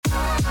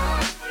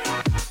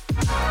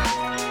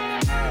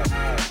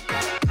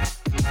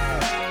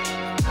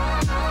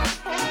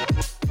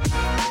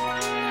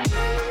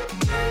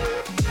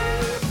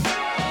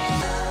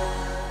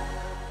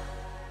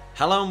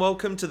Hello and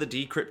welcome to the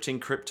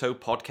Decrypting Crypto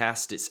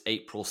podcast. It's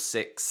April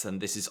 6th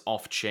and this is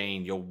Off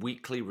Chain, your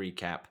weekly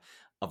recap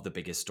of the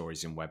biggest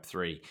stories in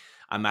Web3.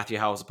 I'm Matthew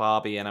Howes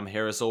Barbie and I'm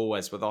here as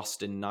always with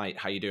Austin Knight.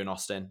 How you doing,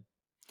 Austin?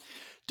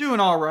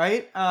 Doing all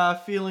right.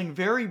 Feeling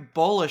very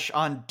bullish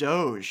on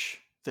Doge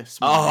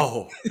this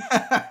morning.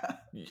 Oh,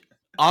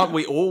 aren't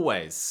we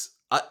always?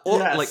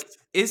 Yes.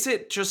 Is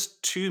it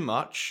just too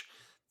much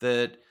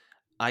that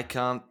I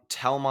can't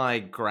tell my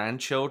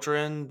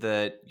grandchildren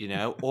that,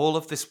 all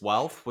of this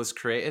wealth was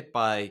created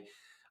by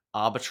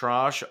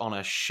arbitrage on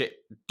a shit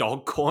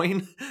dog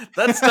coin?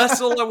 That's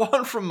all I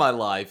want from my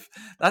life.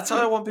 That's how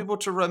I want people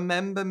to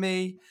remember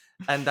me,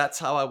 and that's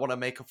how I want to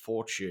make a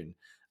fortune.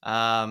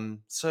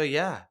 So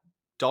yeah,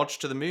 dodge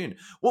to the moon.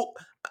 Well,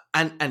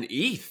 and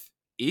ETH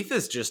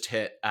has just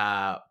hit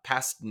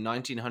past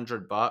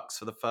 $1,900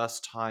 for the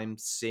first time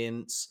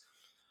since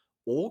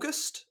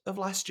August of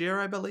last year,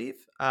 I believe.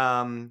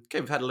 Okay,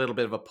 we've had a little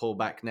bit of a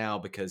pullback now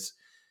because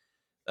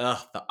the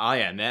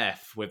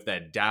IMF with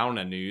their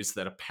downer news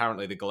that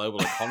apparently the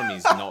global economy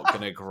is not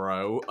going to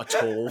grow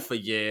at all for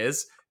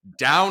years.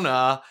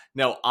 Downer.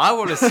 No, I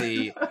want to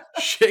see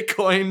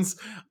shitcoins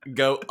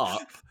go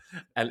up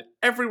and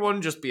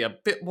everyone just be a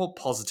bit more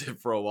positive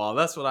for a while.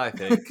 That's what I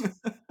think.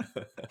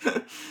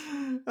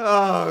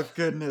 Oh,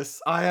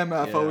 goodness.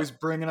 IMF Yeah. always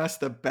bringing us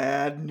the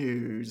bad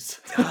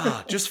news.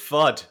 Just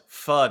FUD.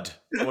 FUD.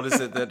 What is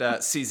it that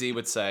CZ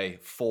would say?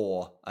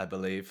 4, I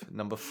believe.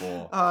 Number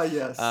 4.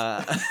 Yes.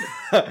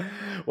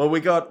 Well, we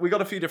got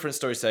a few different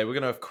stories today. We're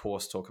going to, of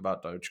course, talk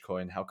about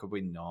Dogecoin. How could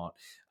we not?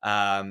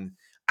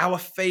 Our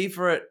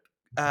favorite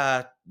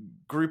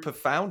group of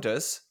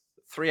founders,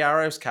 Three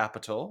Arrows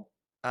Capital.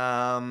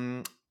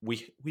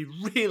 We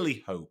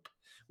really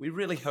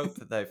hope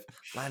that they've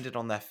landed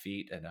on their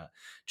feet and are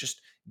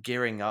just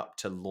gearing up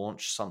to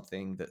launch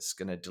something that's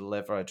going to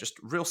deliver just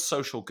real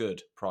social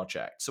good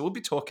project. So we'll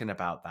be talking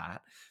about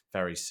that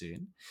very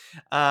soon.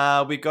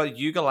 We've got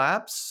Yuga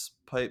Labs,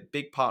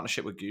 big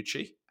partnership with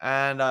Gucci,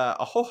 and a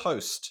whole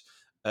host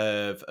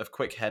of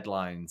quick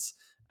headlines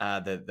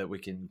that we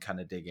can kind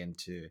of dig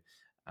into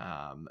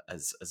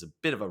as a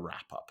bit of a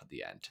wrap up at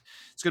the end.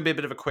 It's going to be a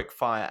bit of a quick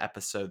fire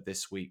episode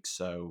this week,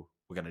 so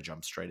we're going to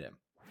jump straight in.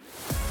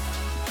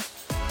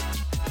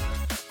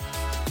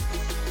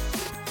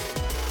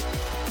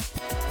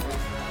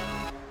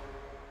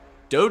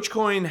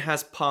 Dogecoin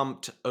has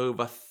pumped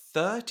over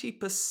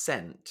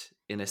 30%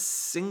 in a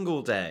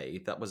single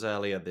day. That was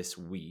earlier this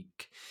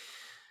week.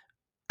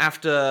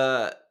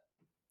 After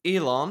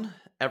Elon,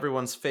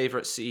 everyone's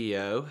favorite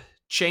CEO,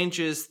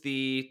 changes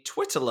the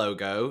Twitter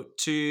logo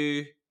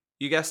to,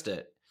 you guessed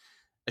it,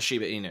 a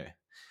Shiba Inu.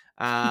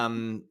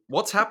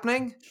 What's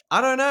happening?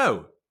 I don't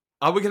know.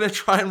 Are we going to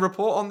try and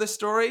report on this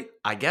story?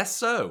 I guess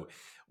so.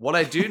 What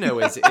I do know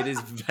is it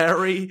is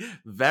very,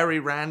 very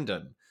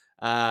random.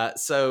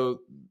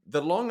 So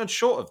the long and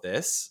short of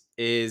this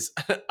is,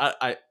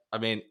 I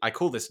mean, I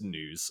call this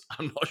news.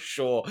 I'm not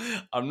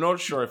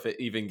sure if it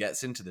even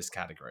gets into this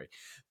category,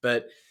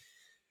 but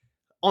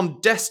on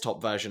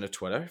desktop version of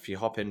Twitter, if you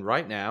hop in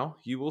right now,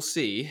 you will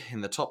see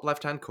in the top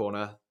left-hand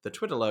corner, the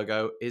Twitter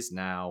logo is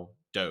now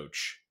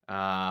Doge.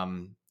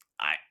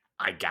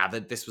 I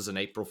gathered this was an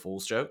April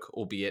Fool's joke,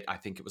 albeit I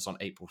think it was on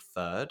April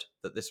 3rd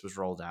that this was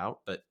rolled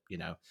out, but, I'm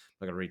not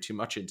going to read too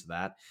much into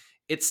that.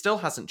 It still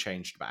hasn't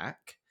changed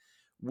back.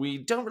 We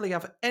don't really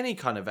have any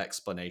kind of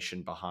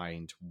explanation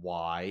behind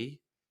why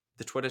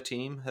the Twitter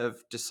team have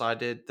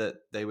decided that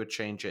they would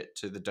change it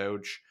to the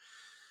Doge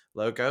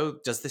logo.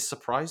 Does this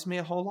surprise me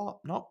a whole lot?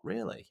 Not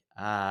really.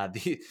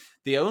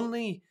 The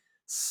only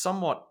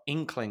somewhat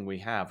inkling we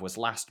have was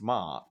last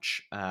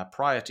March,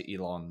 prior to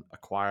Elon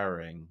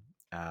acquiring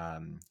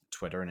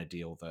Twitter in a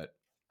deal that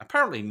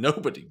apparently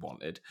nobody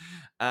wanted.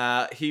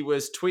 He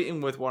was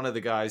tweeting with one of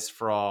the guys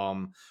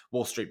from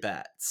Wall Street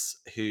Bets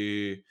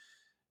who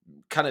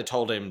kind of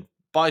told him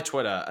buy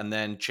Twitter and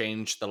then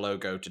change the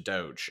logo to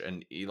Doge.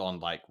 And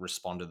Elon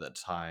responded at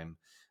the time,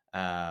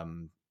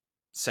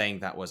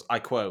 saying that was, I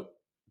quote,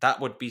 "That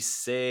would be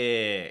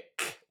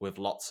sick," with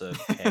lots of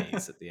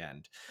K's at the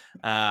end.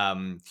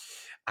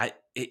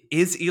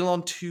 Is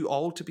Elon too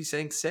old to be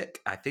saying sick?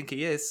 I think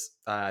he is.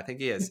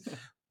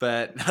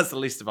 But that's the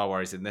least of our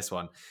worries in this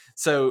one.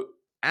 So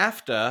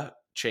after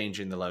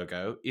changing the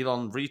logo,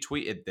 Elon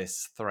retweeted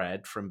this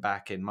thread from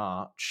back in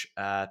March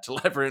to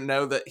let everyone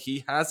know that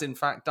he has in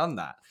fact done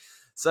that.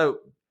 So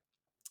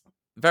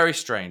very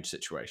strange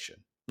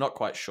situation. Not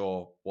quite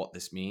sure what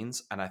this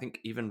means, and I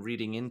think even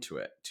reading into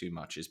it too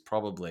much is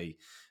probably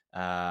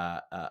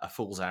a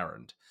fool's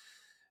errand.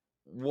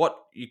 What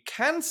you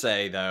can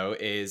say, though,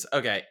 is,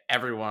 okay,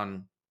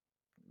 everyone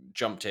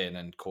jumped in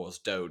and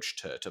caused Doge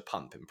to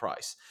pump in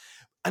price.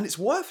 And it's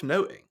worth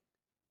noting,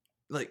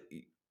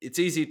 it's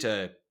easy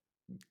to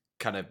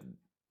kind of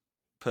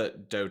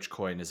put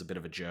Dogecoin as a bit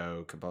of a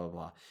joke, blah, blah,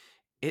 blah.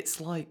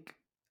 It's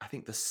I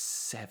think the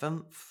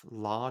 7th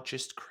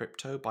largest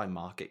crypto by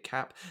market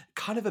cap.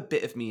 Kind of a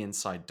bit of me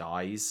inside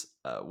dies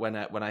when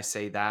I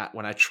say that.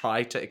 When I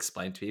try to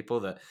explain to people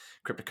that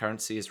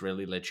cryptocurrency is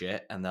really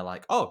legit, and they're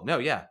like, "Oh no,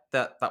 yeah,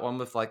 that one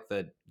with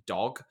the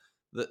dog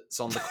that's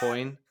on the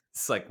coin.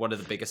 It's like one of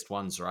the biggest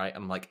ones, right?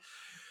 I'm like,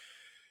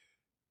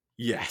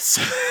 yes.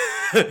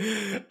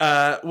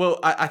 Well,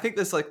 I think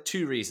there's like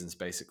two reasons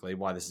basically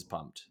why this is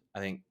pumped. I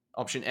think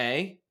option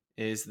A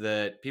is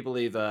that people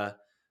either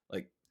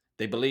like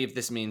they believe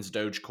this means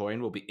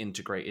Dogecoin will be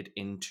integrated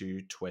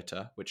into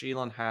Twitter, which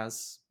Elon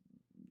has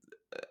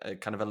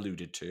kind of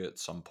alluded to at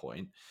some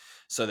point.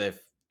 So they've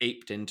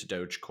aped into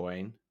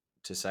Dogecoin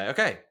to say,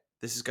 okay,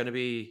 this is going to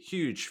be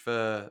huge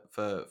for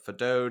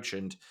Doge,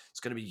 and it's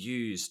going to be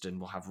used and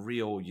will have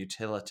real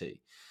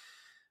utility.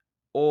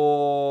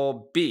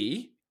 Or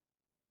B,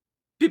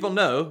 people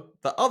know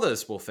that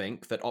others will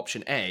think that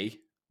option A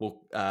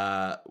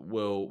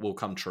will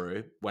come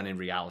true when in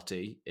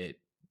reality it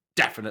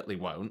definitely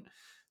won't.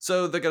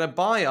 So they're going to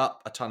buy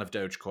up a ton of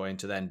Dogecoin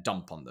to then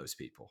dump on those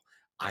people.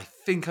 I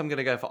think I'm going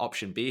to go for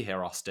option B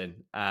here,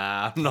 Austin.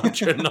 I'm not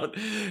sure,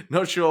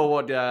 not sure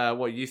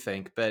what you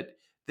think, but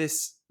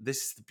this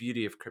is the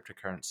beauty of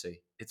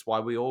cryptocurrency. It's why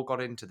we all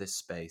got into this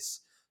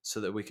space so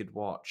that we could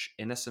watch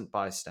innocent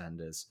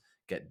bystanders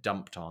get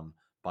dumped on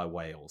by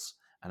whales,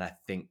 and I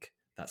think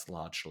that's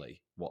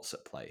largely what's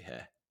at play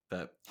here.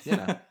 But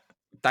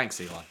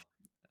thanks, Elon,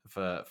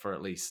 for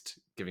at least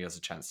giving us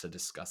a chance to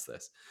discuss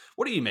this.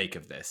 What do you make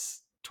of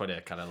this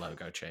Twitter kind of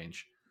logo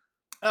change?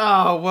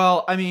 Oh,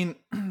 well, I mean,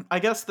 I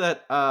guess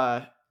that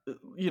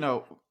you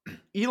know,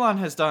 Elon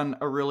has done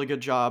a really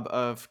good job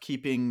of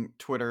keeping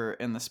Twitter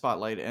in the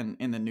spotlight and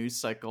in the news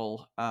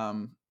cycle.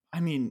 I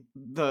mean,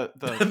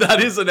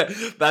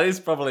 That is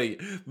probably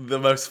the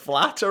most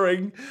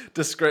flattering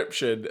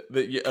description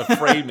of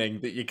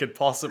framing that you could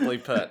possibly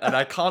put, and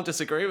I can't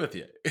disagree with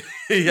you.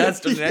 He has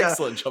done an yeah,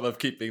 excellent job of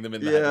keeping them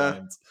in the yeah.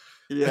 headlines.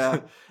 Yeah.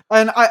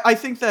 And I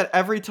think that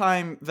every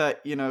time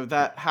that,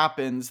 that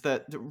happens,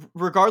 that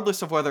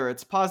regardless of whether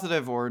it's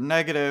positive or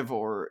negative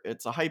or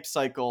it's a hype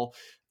cycle,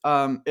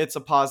 it's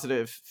a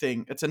positive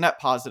thing. It's a net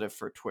positive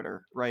for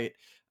Twitter, right?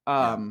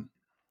 Yeah.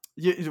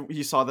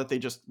 You saw that they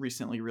just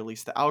recently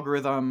released the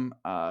algorithm.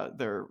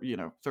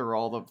 They're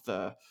all of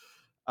the,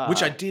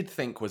 Which I uh, did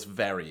think was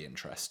very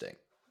interesting.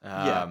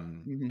 yeah.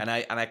 Mhm. And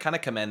I kind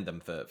of commend them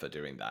for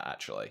doing that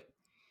actually.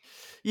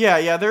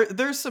 Yeah.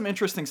 There's some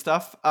interesting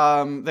stuff.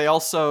 They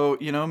also,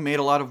 made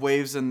a lot of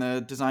waves in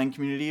the design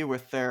community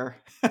with their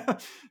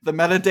the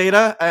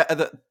metadata,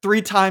 the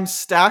 3 times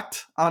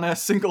stacked on a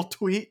single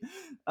tweet.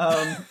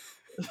 Um,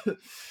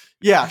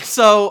 yeah.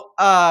 So,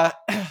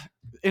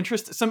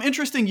 some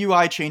interesting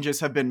UI changes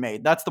have been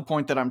made. That's the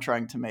point that I'm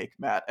trying to make,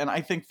 Matt. And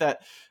I think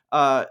that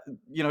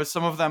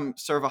some of them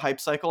serve a hype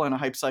cycle, and a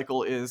hype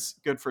cycle is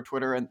good for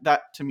Twitter, and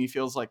that to me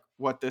feels like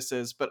what this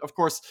is. But of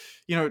course,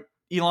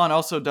 Elon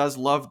also does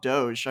love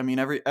Doge. I mean,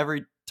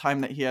 every time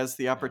that he has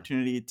the Yeah.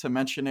 opportunity to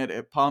mention it,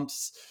 it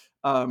pumps.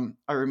 I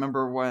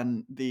remember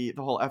when the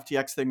whole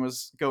FTX thing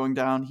was going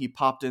down, he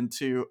popped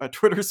into a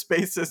Twitter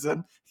Spaces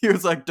and he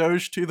was like,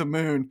 "Doge to the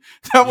moon."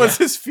 That was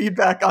Yeah. his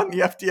feedback on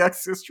the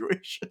FTX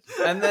situation.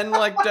 And then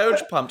like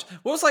Doge pumped.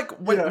 What was like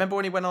Yeah. remember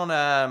when he went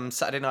on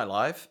Saturday Night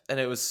Live and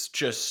it was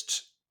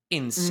just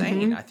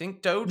insane. Mm-hmm. I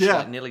think Doge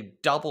like Yeah. nearly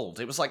doubled.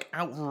 It was like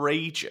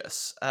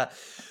outrageous.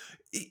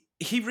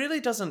 He really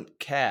doesn't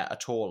care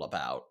at all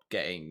about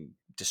getting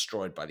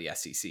destroyed by the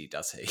SEC,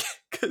 does he?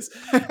 Because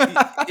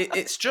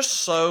it's just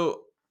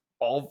so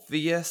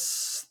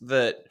obvious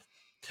that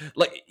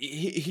like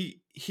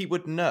he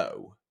would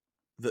know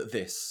that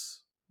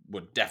this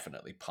would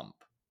definitely pump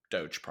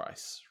Doge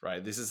price,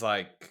 right? This is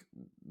like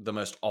the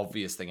most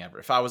obvious thing ever.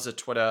 If I was a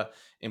Twitter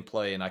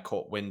employee and I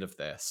caught wind of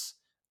this,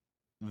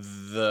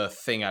 the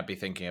thing I'd be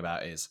thinking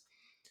about is,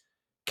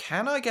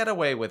 can I get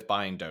away with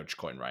buying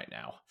Dogecoin right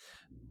now?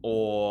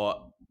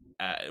 Or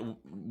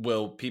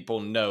will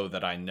people know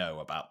that I know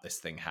about this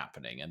thing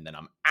happening, and then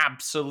I'm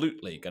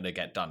absolutely going to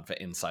get done for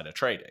insider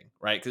trading,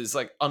 right? Because it's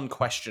like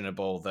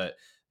unquestionable that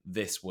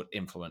this would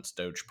influence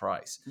Doge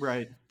price.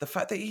 Right. The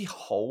fact that he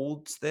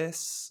holds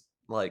this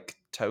like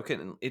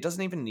token, it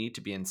doesn't even need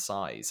to be in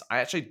size. I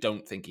actually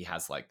don't think he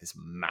has like this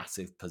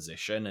massive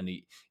position, and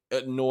he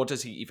nor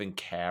does he even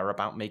care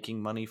about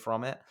making money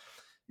from it.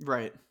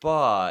 Right.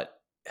 But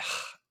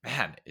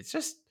man, it's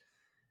just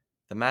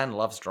the man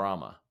loves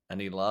drama, and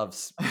he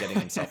loves getting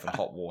himself in Yeah.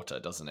 hot water,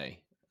 doesn't he?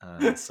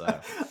 So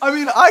I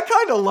mean, I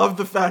kind of love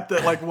the fact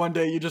that like one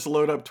day you just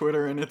load up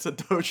Twitter and it's a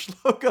Doge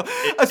logo,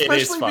 it is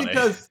especially funny.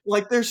 because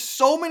like there's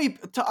so many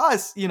to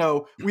us,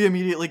 we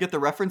immediately get the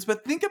reference,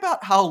 but think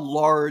about how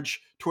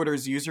large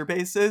Twitter's user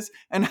base is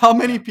and how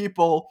many Yeah.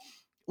 people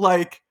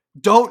like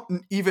don't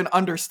even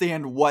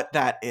understand what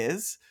that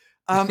is.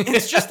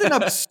 It's just an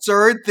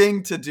absurd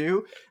thing to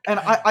do. And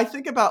I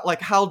think about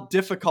like how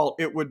difficult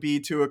it would be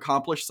to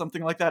accomplish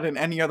something like that in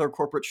any other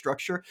corporate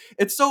structure.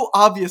 It's so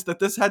obvious that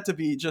this had to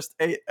be just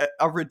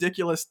a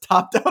ridiculous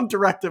top-down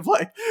directive,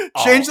 like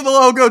change Oh, the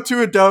logo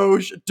to a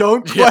Doge,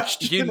 don't yeah,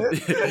 question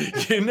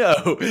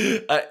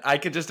it. I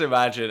could just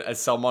imagine as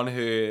someone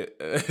who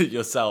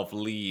yourself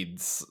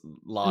leads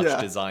large Yeah.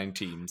 design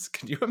teams.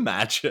 Can you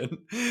imagine,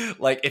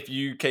 like, if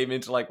you came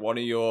into like one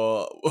of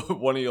your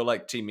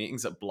like team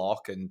meetings at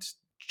Block and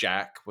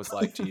Jack was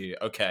like to you,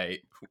 okay,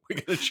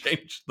 we're going to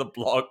change the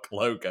block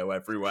logo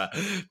everywhere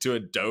to a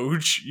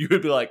Doge, you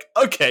would be like,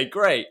 okay,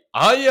 great.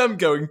 I am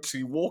going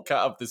to walk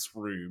out of this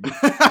room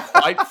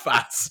quite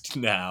fast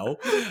now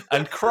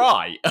and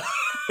cry.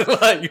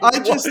 Like, I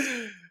what? just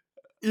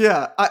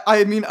Yeah,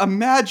 I mean,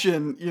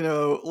 imagine,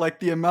 like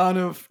the amount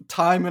of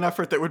time and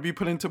effort that would be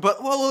put into,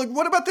 but well, like,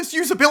 what about this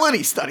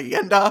usability study?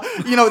 And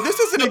this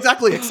isn't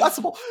exactly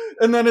accessible.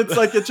 And then it's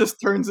like it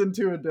just turns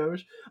into a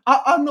Doge.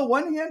 On the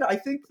one hand, I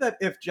think that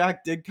if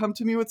Jack did come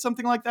to me with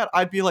something like that,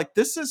 I'd be like,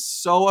 this is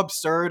so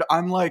absurd.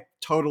 I'm like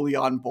totally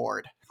on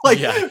board. Like,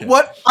 Yeah.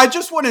 what? I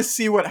just want to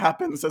see what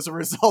happens as a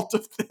result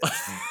of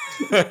this.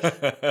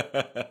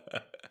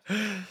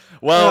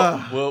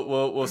 Well,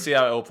 we'll see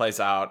how it all plays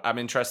out. I'm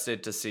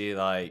interested to see,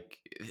 like,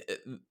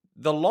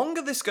 the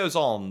longer this goes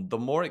on, the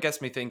more it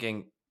gets me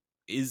thinking,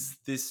 is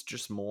this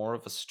just more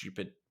of a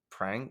stupid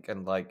prank?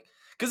 And like,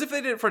 because if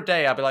they did it for a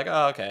day, I'd be like,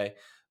 oh, okay.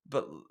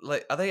 But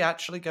like, are they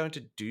actually going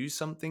to do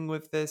something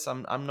with this?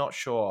 I'm not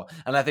sure.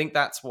 And I think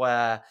that's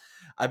where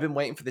I've been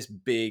waiting for this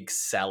big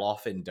sell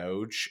off in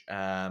Doge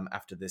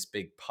after this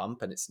big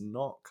pump, and it's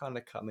not kind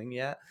of coming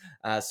yet.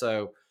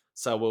 So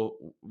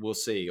we'll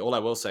see. All I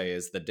will say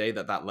is the day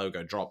that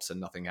logo drops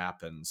and nothing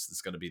happens,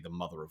 there's going to be the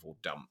mother of all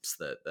dumps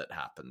that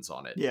happens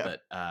on it. Yeah.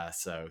 But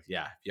so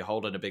yeah, if you're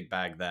holding a big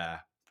bag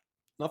there,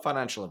 not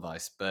financial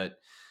advice, but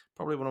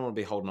probably wouldn't want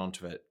to be holding on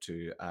to it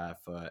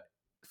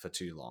for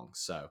too long.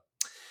 So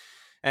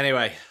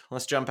anyway,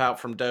 let's jump out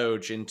from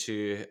Doge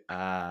into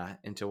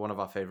one of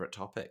our favorite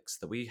topics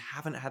that we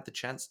haven't had the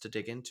chance to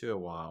dig into a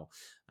while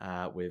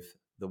with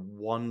the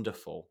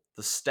wonderful,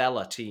 the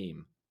stellar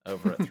team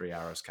over at Three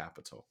Arrows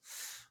Capital.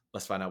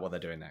 Let's find out what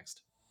they're doing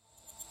next.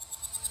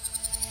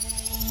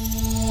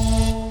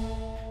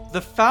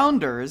 The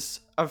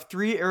founders of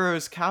Three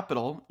Arrows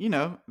Capital,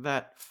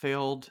 that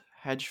failed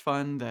hedge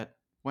fund that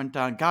went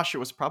down, gosh, it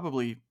was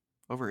probably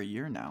over a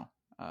year now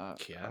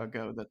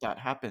ago that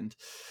happened,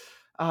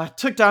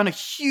 took down a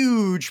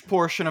huge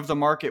portion of the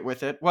market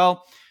with it.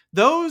 Well,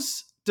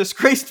 those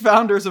disgraced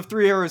founders of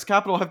Three Arrows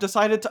Capital have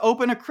decided to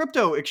open a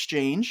crypto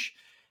exchange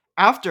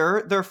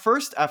after their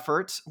first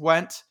effort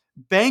went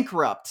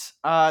bankrupt.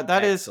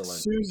 That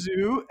Excellent. is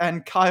Suzu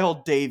and Kyle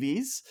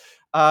Davies,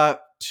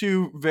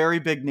 two very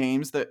big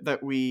names that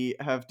we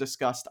have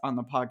discussed on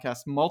the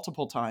podcast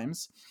multiple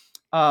times.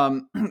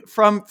 From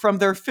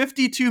their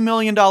 $52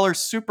 million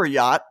super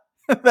yacht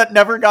that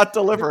never got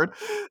delivered.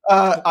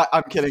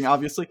 I'm kidding,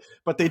 obviously,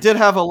 but they did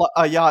have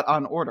a yacht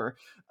on order.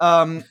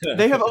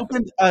 They have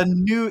opened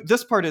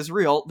this part is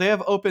real. They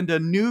have opened a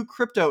new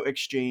crypto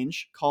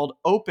exchange called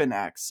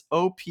OpenX,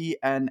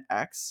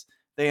 OPNX.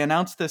 They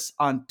announced this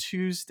on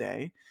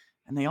Tuesday.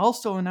 And they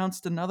also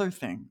announced another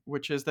thing,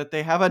 which is that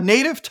they have a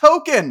native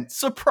token.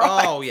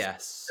 Surprise! Oh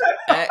yes,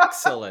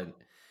 excellent,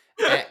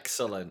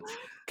 excellent.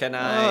 Can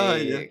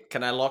Yeah.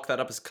 I lock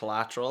that up as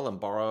collateral and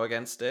borrow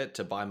against it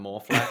to buy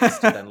more Flex?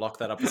 To then lock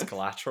that up as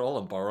collateral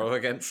and borrow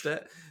against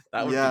it?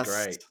 That would be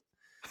great.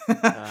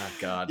 Oh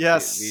God,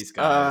 Yes. these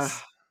guys.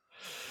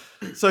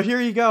 So here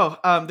you go.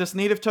 This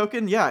native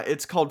token, yeah,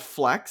 it's called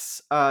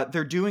Flex.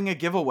 They're doing a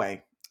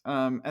giveaway.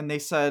 And they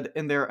said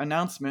in their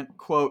announcement,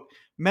 quote,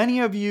 many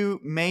of you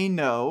may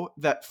know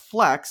that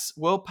Flex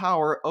will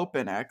power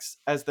OpenX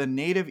as the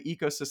native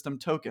ecosystem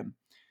token.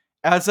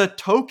 As a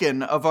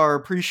token of our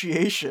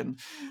appreciation,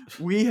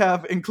 we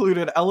have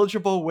included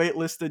eligible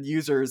waitlisted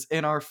users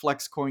in our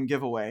Flex coin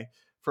giveaway.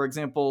 For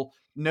example,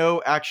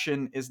 no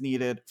action is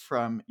needed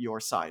from your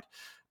side.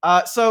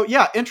 So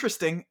yeah,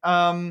 interesting.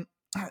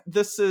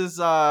 This is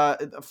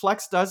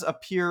Flex does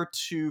appear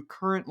to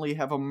currently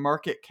have a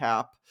market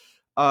cap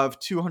of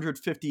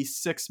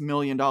 $256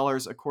 million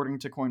according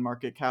to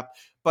CoinMarketCap,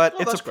 but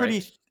it's a pretty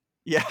great.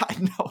 Yeah, I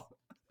know.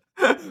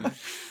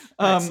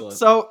 Excellent.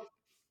 So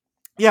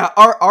yeah,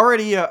 are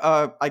already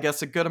I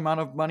guess a good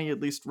amount of money at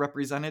least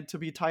represented to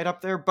be tied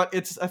up there, but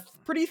it's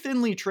pretty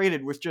thinly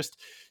traded with just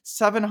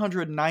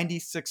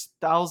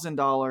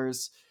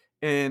 $796,000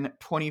 in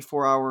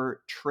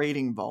 24-hour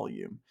trading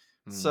volume.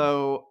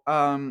 So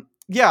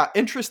yeah,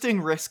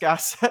 interesting risk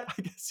asset,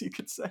 I guess you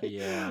could say.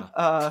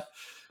 Yeah.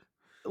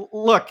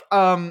 Look,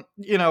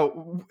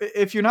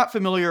 if you're not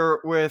familiar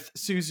with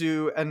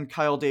Suzu and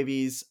Kyle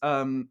Davies,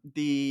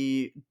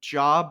 the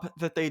job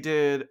that they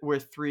did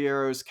with Three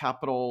Arrows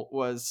Capital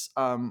was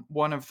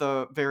one of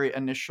the very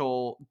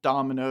initial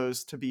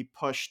dominoes to be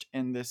pushed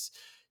in this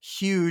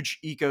huge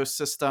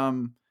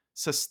ecosystem,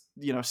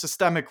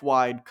 systemic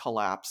wide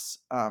collapse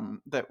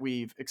that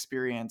we've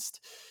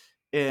experienced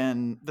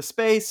in the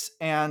space.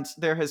 And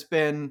there has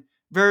been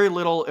very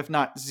little, if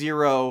not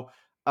zero,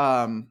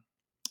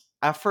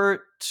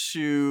 effort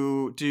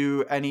to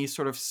do any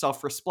sort of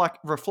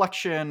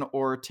reflection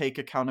or take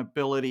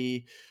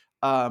accountability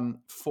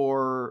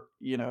for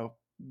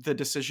the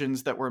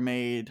decisions that were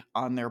made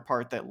on their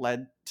part that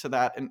led to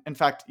that. And in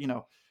fact,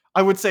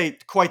 I would say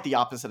quite the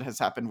opposite has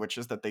happened, which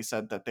is that they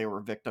said that they were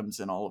victims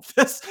in all of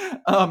this.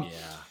 Yeah.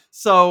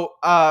 So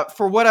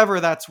for whatever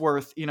that's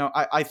worth,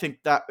 I think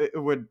that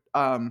it would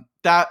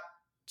that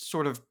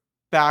sort of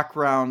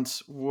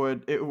background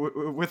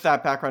with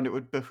that background, it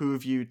would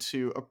behoove you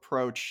to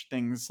approach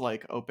things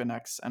like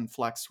OpenX and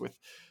Flex with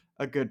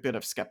a good bit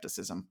of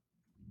skepticism.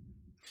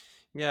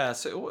 Yeah.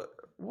 So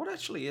what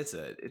actually is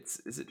it?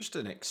 Is it just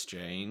an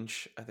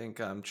exchange? I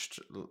think I'm just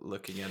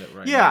looking at it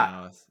right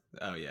Yeah.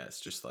 now. Oh yeah, it's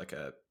just like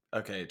a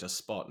okay, it does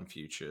spot and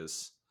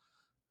futures.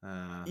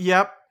 Uh,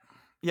 Yep.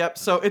 Yep.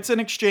 So okay. it's an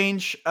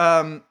exchange.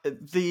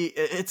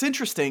 It's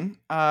interesting.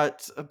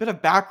 It's a bit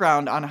of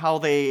background on how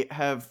they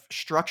have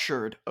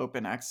structured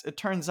OpenX. It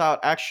turns out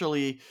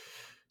actually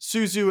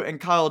Suzu and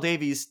Kyle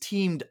Davies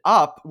teamed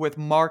up with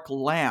Mark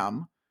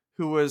Lamb,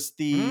 who was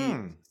the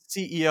Mm,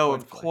 CEO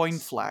of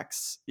Coinflex.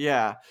 CoinFlex.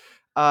 Yeah.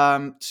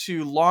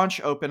 To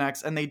launch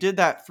OpenX, and they did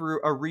that through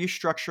a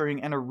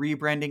restructuring and a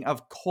rebranding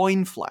of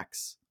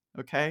CoinFlex.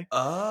 Okay.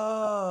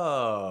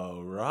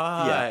 Oh, Yeah.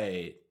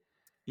 right.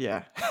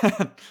 Yeah.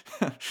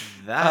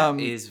 That um,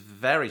 is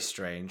very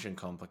strange and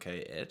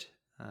complicated.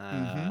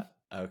 mhm.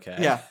 Okay.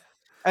 Yeah.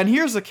 And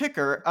here's the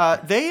kicker.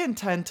 They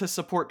intend to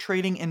support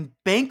trading in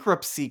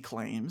bankruptcy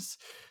claims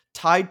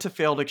tied to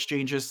failed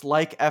exchanges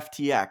like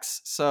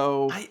FTX.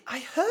 So, I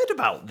heard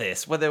about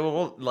this where they were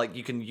all like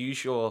you can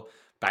use your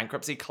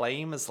bankruptcy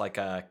claim as like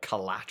a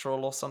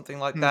collateral or something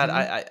like that.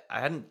 mhm. I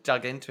hadn't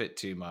dug into it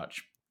too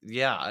much.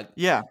 Yeah,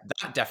 Yeah.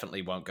 that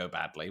definitely won't go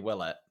badly,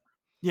 will it?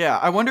 Yeah.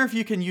 I wonder if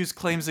you can use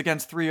claims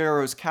against Three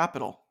Arrows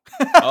Capital.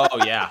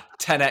 Oh yeah,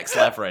 10x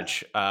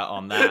leverage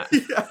on that.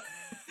 Yeah.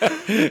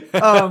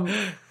 Um,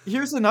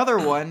 Here's another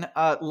one.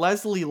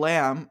 Leslie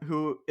Lamb,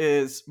 who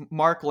is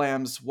Mark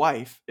Lamb's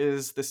wife,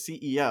 is the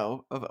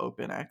CEO of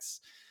OpenX.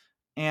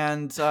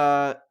 And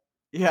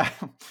yeah,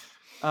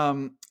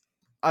 um,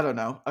 I don't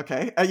know.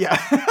 Okay. Yeah.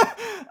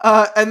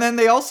 And then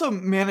they also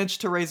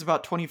managed to raise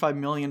about $25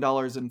 million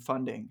in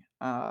funding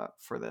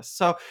for this.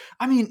 So,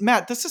 I mean,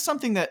 Matt, this is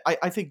something that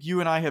I think you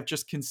and I have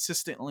just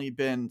consistently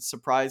been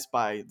surprised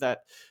by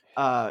that,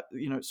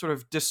 sort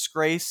of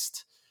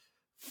disgraced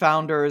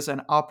founders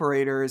and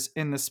operators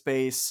in the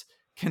space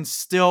can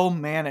still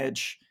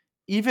manage,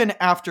 even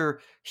after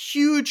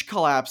huge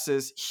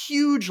collapses,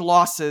 huge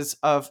losses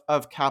of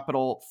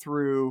capital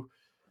through,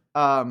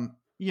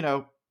 you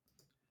know,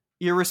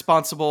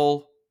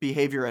 irresponsible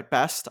behavior at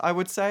best, I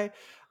would say.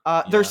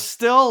 They're Yeah,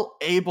 still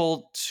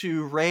able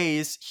to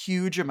raise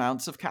huge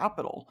amounts of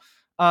capital,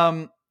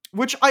 um,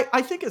 which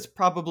I think is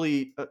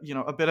probably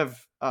a bit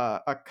of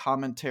a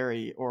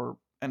commentary or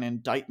an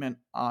indictment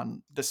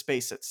on the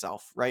space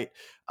itself, right?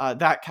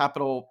 That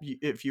capital,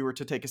 if you were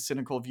to take a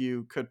cynical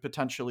view, could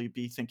potentially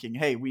be thinking,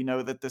 "Hey, we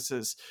know that this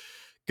is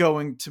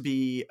going to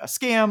be a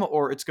scam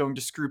or it's going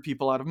to screw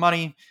people out of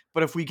money,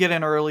 but if we get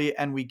in early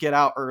and we get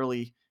out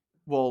early,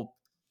 we'll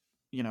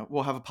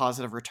we'll have a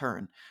positive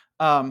return."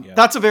 yeah.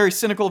 That's a very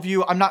cynical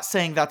view. I'm not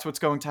saying that's what's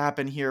going to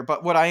happen here,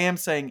 but what I am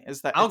saying is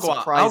that it's I'll go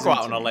surprising out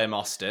on to a me. limb,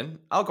 Austin.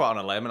 I'll go out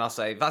on a limb and I'll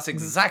say that's Mhm.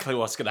 exactly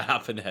what's going to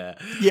happen here.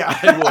 Yeah.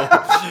 I will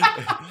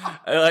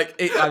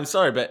I'm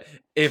sorry, but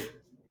if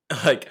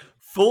like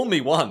fool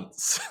me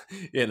once,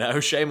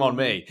 shame on Mhm.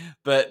 me.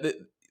 But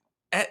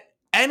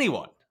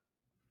anyone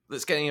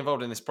that's getting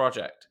involved in this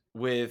project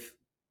with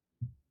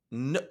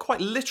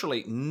quite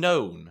literally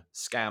known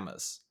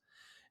scammers,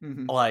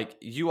 Mhm. like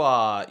you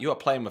are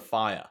playing with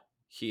fire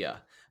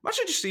here. I'm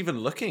actually just even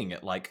looking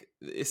at like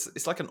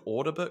it's like an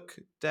order book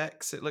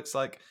dex. It looks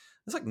like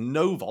there's like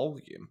no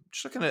volume.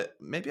 Just looking at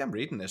maybe I'm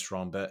reading this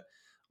wrong, but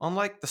on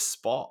like the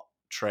spot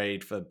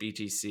trade for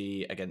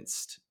BTC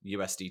against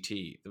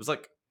USDT, there was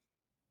like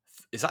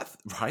is that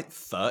right?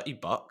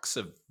 $30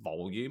 of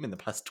volume in the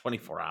past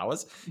 24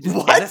 hours? Is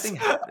What? anything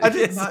I happening?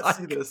 did It's not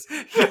see like, this.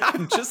 yeah,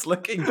 I'm just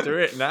looking through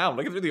it now. I'm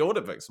looking through the order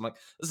books. I'm like,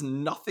 there's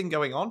nothing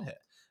going on here.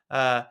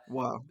 Uh,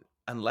 Wow.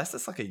 unless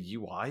it's like a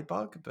UI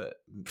bug, but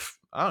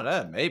I don't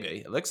know. Maybe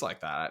it looks like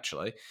that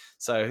actually.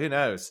 So who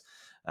knows?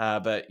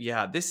 But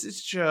yeah, this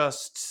is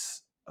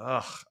just.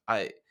 Ugh,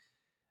 I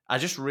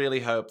just really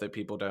hope that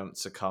people don't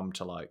succumb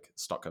to like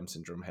Stockholm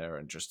syndrome here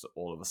and just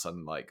all of a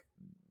sudden like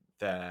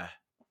their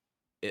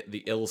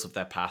the ills of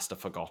their past are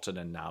forgotten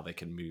and now they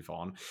can move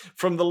on.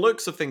 From the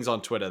looks of things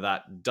on Twitter,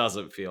 that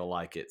doesn't feel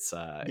like it's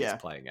Yeah.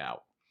 playing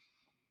out.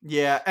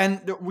 Yeah,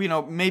 and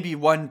maybe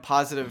one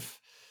positive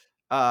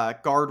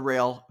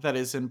guardrail that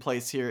is in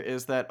place here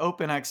is that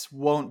OpenX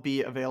won't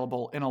be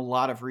available in a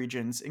lot of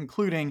regions,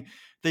 including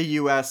the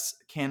US,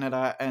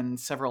 Canada, and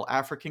several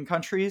African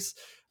countries.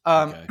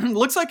 Okay.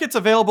 Looks like it's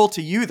available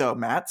to you though,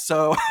 Matt.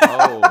 So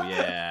Oh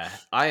yeah,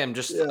 I am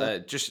yeah.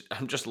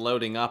 I'm just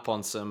loading up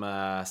on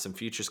some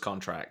futures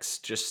contracts.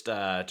 Just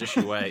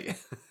you wait.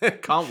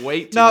 Can't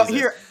wait to Now use this.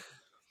 here,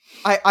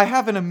 I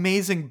have an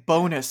amazing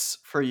bonus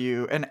for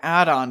you, an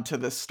add-on to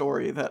this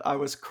story that I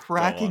was Go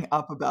cracking on.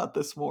 up about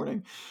this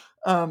morning,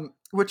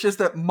 which is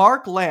that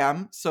Mark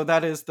Lamb, so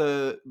that is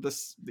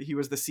he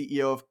was the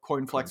CEO of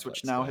CoinFlex,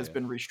 which Cornflakes, now yeah, has yeah.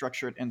 been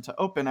restructured into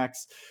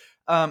OpenX.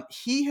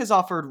 He has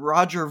offered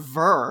Roger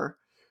Ver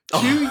two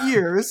Oh,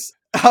 years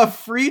of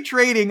free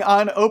trading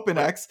on wait.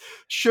 OpenX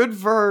should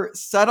Ver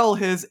settle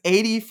his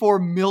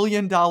 $84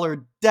 million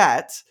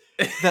debt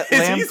that Is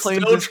Lamb he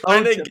claims still is trying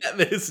owed to to him.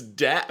 get this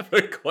debt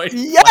for Coinflex?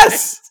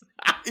 Yes!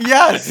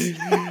 Yes.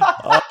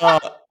 uh,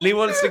 he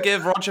wants to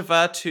give Roger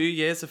Ver 2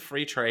 years of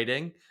free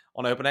trading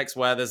on OpenX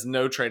where there's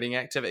no trading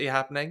activity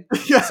happening.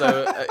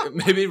 So Yeah.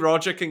 maybe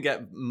Roger can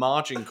get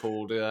margin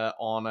called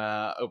on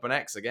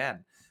OpenX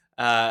again.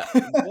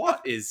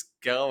 What is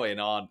going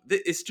on?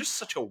 It's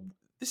just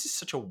this is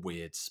such a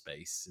weird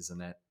space,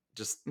 isn't it?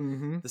 Just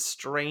Hmm. the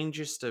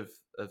strangest of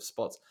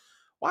spots.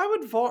 Why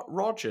would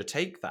Roger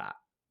take that?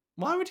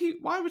 Why would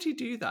he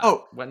do that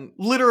Oh, when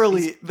he's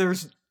literally,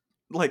 there's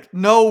like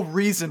no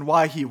reason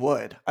why he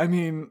would. I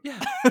mean, yeah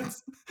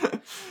it's,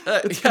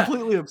 it's yeah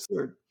completely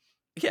absurd.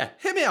 yeah,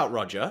 hear me out,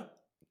 Roger.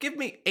 Give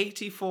me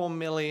 $84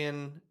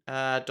 million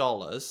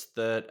dollars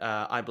that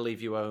I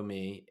believe you owe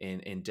me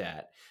in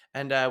debt,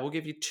 and we'll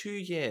give you 2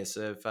 years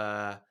of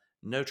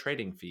no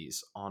trading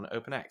fees on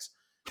OpenX.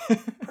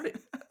 Pretty.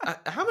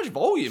 How much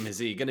volume is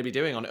he going to be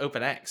doing on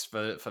OpenX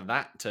for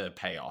that to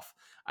pay off?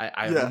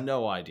 I have Yeah.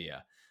 no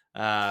idea.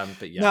 But yeah,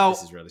 this Now,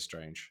 is really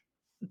strange.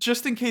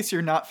 just in case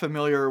you're not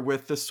familiar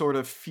with this sort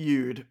of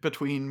feud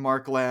between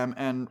Mark Lamb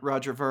and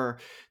Roger Ver,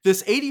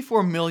 this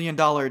 $84 million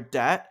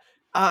debt,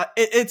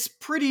 it's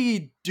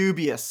pretty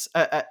dubious.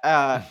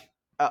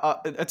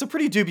 It's a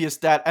pretty dubious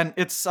debt, and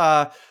it's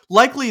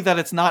likely that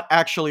it's not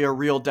actually a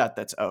real debt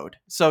that's owed.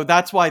 So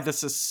that's why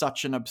this is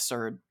such an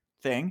absurd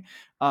thing,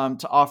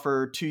 to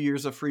offer 2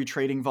 years of free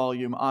trading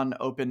volume on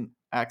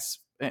OpenX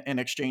in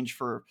exchange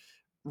for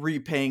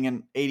repaying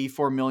an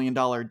 $84 million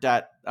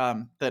debt,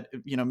 that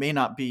may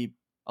not be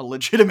a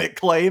legitimate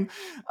claim.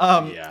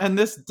 Yeah. And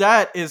this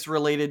debt is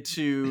related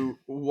to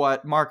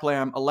what Mark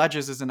Lamb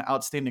alleges is an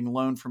outstanding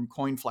loan from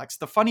CoinFlex.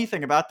 The funny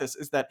thing about this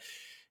is that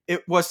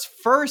it was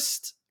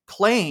first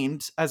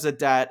claimed as a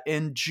debt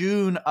in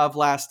June of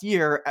last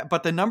year,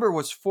 but the number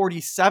was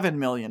 $47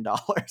 million.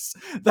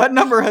 That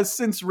number has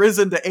since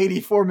risen to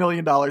 $84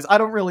 million. I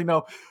don't really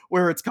know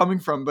where it's coming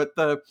from, but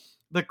the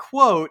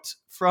quote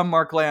from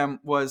Mark Lamb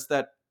was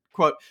that,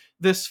 quote,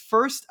 this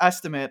first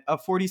estimate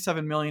of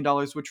 $47 million,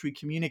 which we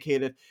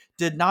communicated,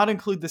 did not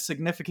include the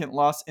significant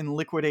loss in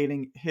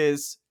liquidating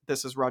his,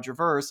 this is Roger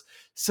Ver's,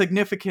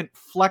 significant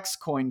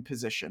Flexcoin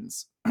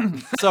positions.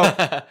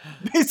 So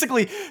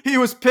basically, he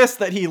was pissed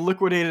that he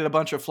liquidated a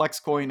bunch of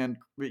Flexcoin and,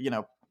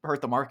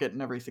 hurt the market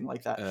and everything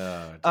like that.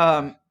 Oh dear.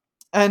 Um,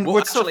 and Well,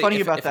 what's so actually, funny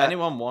about if that?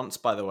 anyone wants,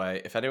 by the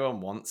way, if anyone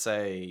wants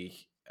a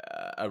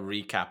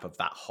recap of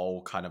that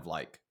whole kind of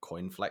like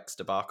CoinFlex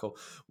debacle,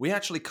 we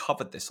actually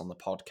covered this on the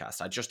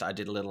podcast. I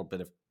did a little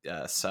bit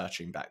of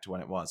searching back to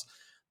when it was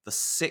the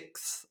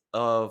 6th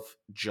of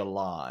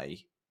July,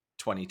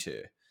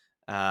 22.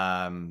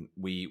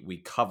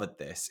 We covered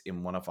this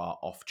in one of our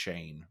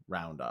off-chain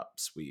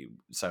roundups.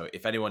 So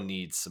if anyone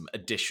needs some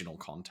additional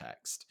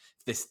context,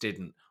 if this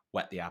didn't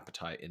whet the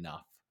appetite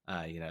enough,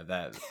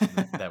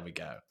 there we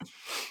go.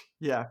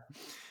 Yeah.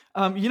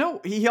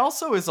 He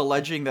also is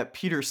alleging that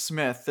Peter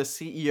Smith, the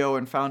CEO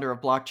and founder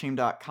of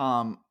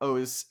blockchain.com,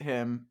 owes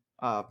him,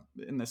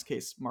 in this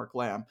case, Mark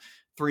Lamb,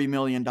 $3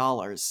 million.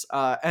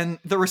 And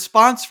the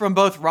response from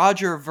both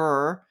Roger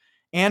Ver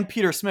and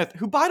Peter Smith,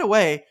 who, by the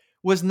way,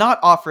 was not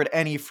offered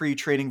any free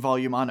trading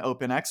volume on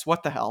OpenX.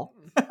 What the hell?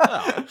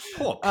 Oh,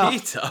 poor uh,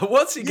 Peter.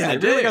 What's he yeah, I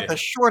gonna really got do? the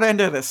short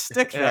end of the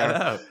stick Yeah, I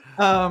there.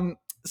 know.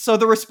 So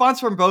the response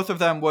from both of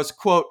them was,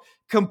 quote,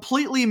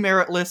 completely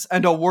meritless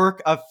and a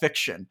work of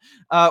fiction,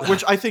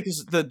 which I think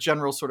is the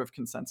general sort of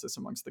consensus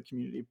amongst the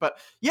community. But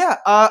yeah,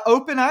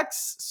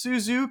 OpenX,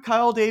 Suzu,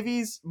 Kyle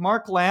Davies,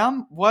 Mark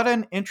Lamb, what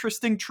an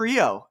interesting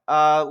trio.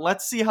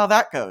 Let's see how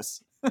that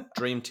goes.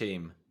 Dream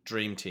team.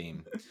 Dream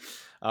team.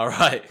 All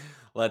right.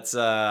 Let's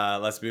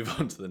move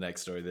on to the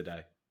next story of the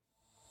day.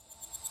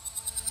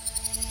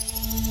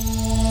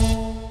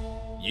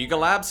 Yuga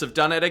Labs have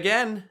done it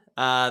again.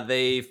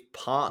 They've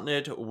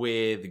partnered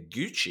with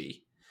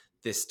Gucci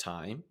this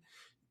time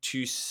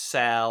to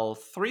sell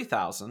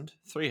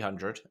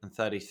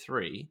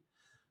 3,333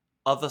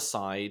 other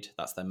side,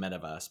 that's their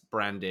metaverse,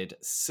 branded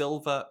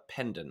silver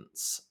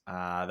pendants.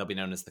 They'll be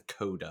known as the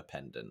Coda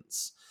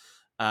pendants.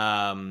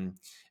 And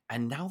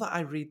now that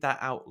I read that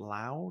out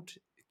loud,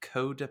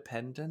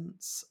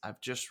 codependence, I've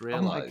just Oh my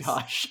realized.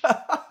 gosh.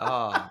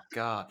 Oh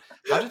God,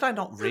 how did I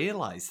not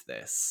realize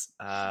this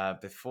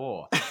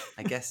before?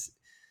 I guess.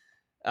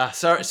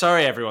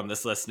 Sorry, everyone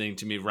that's listening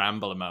to me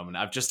ramble a moment.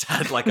 I've just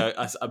had like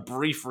a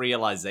brief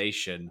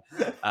realization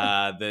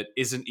that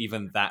isn't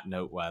even that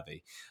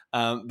noteworthy.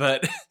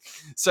 But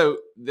so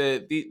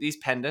these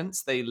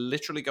pendants, they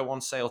literally go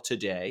on sale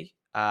today,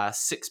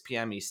 6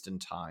 p.m. Eastern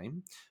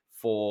time,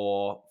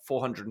 for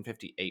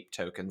 458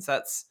 tokens.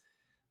 That's,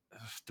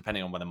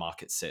 depending on where the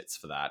market sits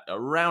for that,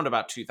 around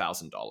about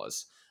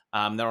 $2,000.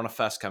 They're on a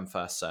first come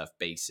first serve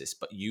basis,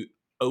 but you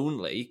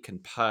only can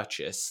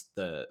purchase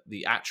the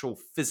actual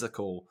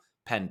physical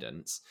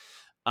pendants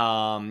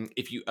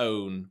if you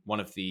own one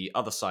of the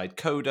other side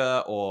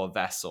Coda or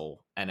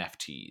Vessel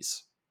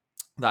NFTs.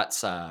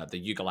 That's the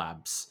Yuga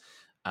Labs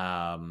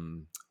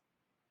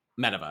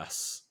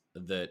metaverse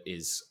that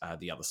is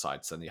the other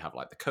side. So then you have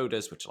like the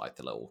Codas, which are like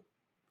the little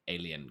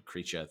alien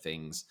creature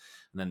things,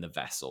 and then the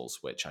vessels,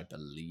 which I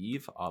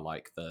believe are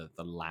like the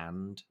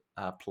land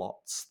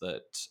plots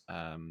that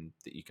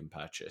you can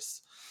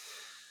purchase.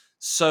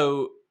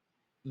 So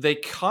they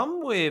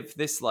come with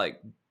this like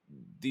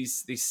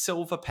these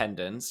silver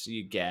pendants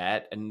you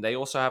get, and they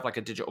also have like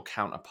a digital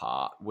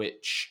counterpart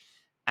which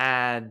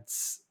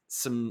adds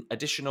some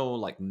additional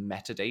like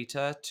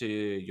metadata to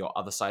your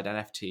other side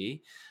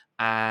NFT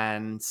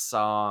and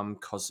some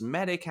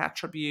cosmetic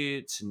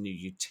attributes, new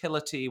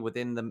utility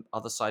within the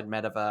other side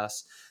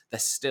metaverse. They're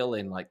still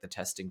in like the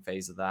testing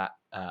phase of that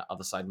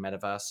other side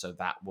metaverse, so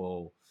that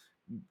will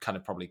kind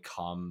of probably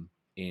come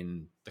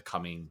in the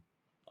coming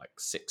like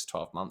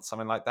 6-12 months,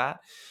 something like that.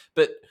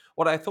 But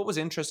what I thought was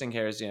interesting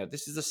here is,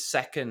 this is the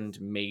second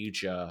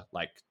major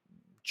like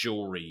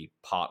jewelry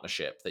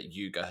partnership that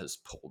Yuga has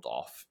pulled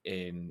off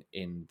in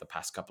the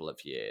past couple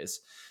of years.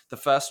 The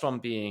first one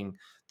being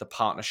the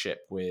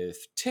partnership with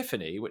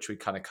Tiffany, which we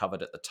kind of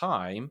covered at the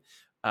time,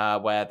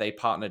 where they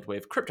partnered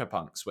with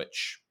CryptoPunks,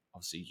 which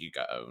obviously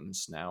Yuga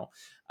owns now.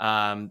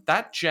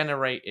 That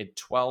generated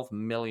 $12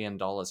 million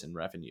in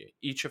revenue.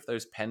 Each of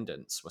those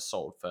pendants were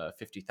sold for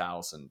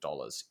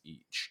 $50,000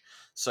 each.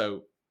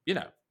 So,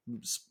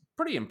 it's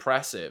pretty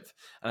impressive.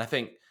 And I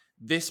think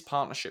this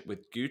partnership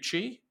with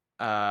Gucci,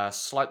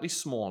 slightly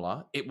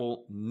smaller, it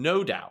will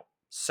no doubt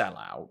sell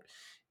out,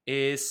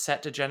 is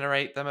set to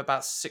generate them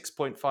about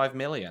 6.5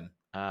 million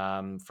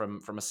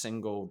from a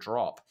single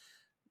drop.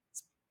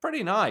 It's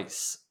pretty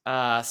nice.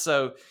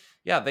 So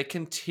yeah, they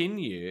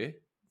continue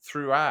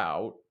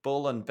throughout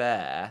Bull and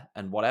Bear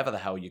and whatever the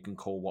hell you can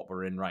call what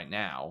we're in right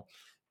now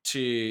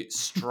to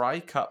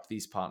strike up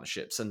these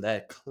partnerships, and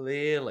they're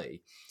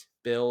clearly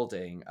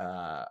building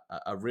a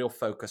real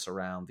focus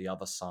around the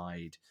other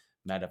side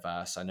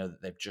metaverse. I know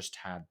that they've just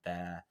had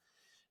their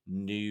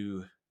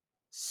new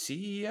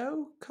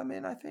CEO come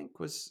in, I think,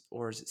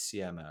 or is it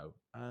CMO?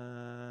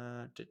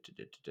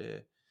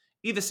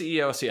 Either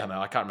CEO or CMO,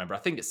 I can't remember. I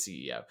think it's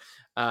CEO,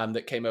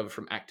 that came over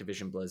from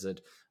Activision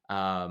Blizzard.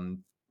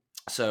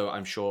 So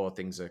I'm sure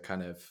things are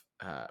kind of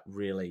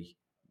really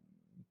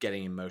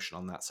getting in motion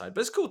on that side,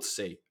 but it's cool to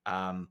see.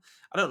 I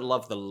don't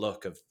love the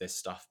look of this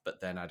stuff,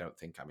 but then I don't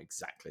think I'm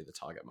exactly the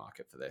target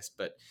market for this.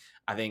 But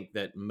I think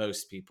that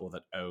most people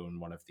that own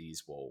one of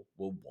these will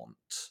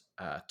want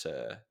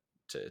to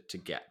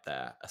get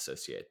their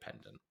associated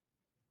pendant.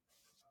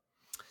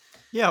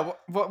 Yeah,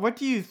 what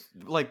do you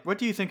like? What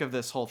do you think of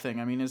this whole thing?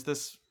 I mean, is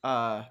this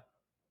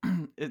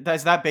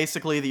is that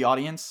basically the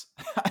audience?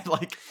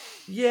 Like,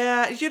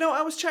 Yeah,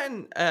 I was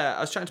chatting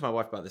to my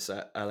wife about this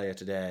earlier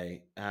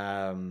today.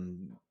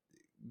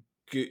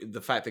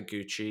 The fact that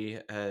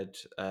Gucci had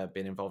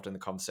been involved in the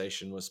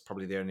conversation was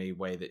probably the only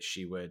way that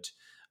she would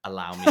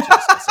allow me to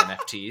discuss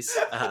NFTs.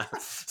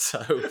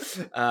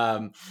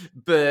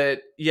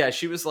 But yeah,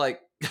 she was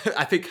like,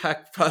 I think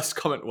her first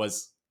comment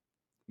was,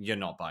 "You're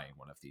not buying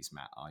one of these,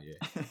 Matt, are you?"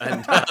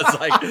 And I was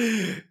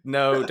like,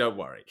 "No, don't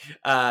worry."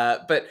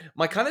 But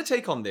my kind of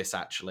take on this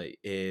actually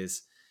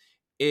is,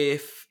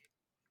 if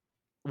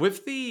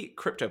with the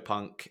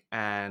CryptoPunk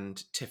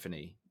and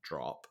Tiffany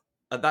drop,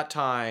 at that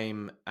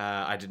time,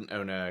 I didn't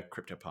own a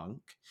CryptoPunk.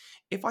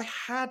 If I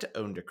had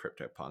owned a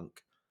CryptoPunk,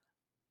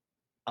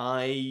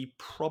 I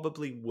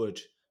probably would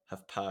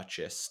have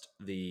purchased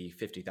the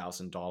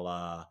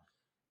 $50,000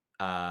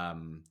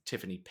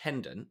 Tiffany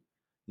pendant,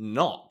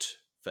 not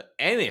for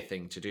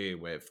anything to do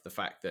with the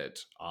fact that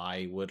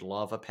I would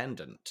love a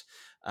pendant,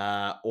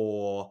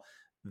 or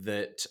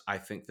that I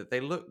think that they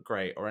look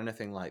great or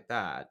anything like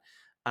that.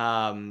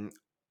 Um,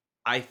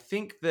 I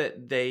think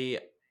that they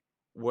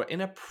were in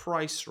a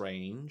price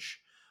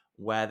range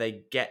where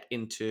they get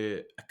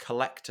into a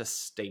collector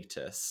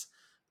status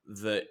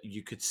that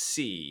you could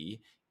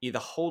see either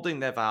holding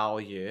their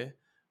value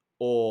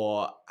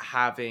or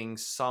having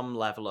some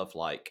level of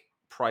like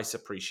price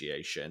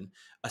appreciation,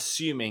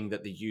 assuming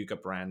that the Yuga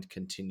brand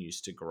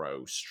continues to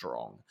grow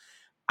strong.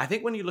 I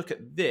think when you look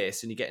at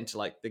this and you get into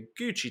like the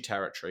Gucci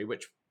territory,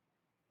 which,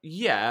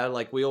 yeah,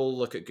 like we all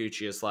look at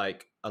Gucci as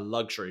like a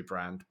luxury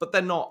brand, but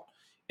they're not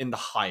in the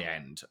high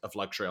end of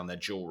luxury on their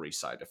jewelry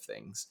side of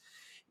things.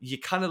 You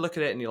kind of look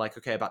at it and you're like,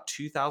 okay, about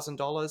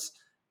 $2,000.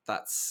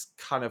 That's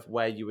kind of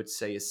where you would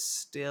say is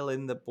still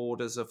in the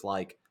borders of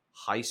like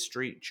high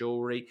street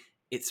jewelry.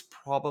 It's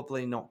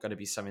probably not going to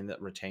be something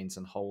that retains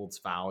and holds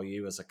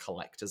value as a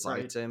collector's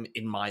right. item,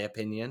 in my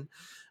opinion.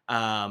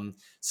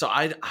 So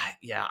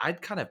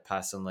I'd kind of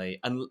personally,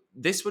 and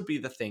this would be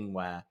the thing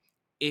where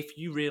if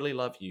you really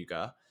love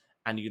Yuga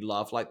and you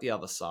love like the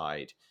other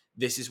side,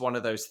 this is one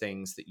of those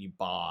things that you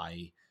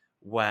buy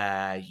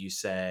where you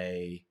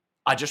say,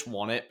 I just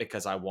want it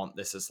because I want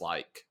this as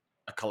like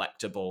a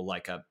collectible,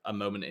 like a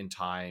moment in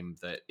time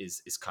that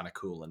is kind of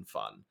cool and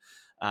fun.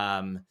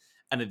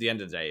 And at the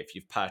end of the day, if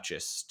you've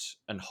purchased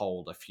and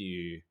hold a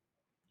few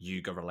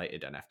Yuga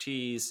related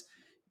NFTs,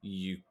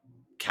 you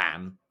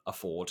can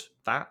afford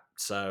that.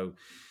 So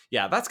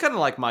yeah, that's kind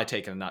of like my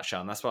take in a nutshell.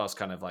 And that's what I was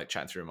kind of like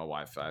chatting through with my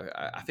wife.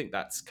 I think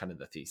that's kind of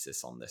the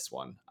thesis on this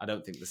one. I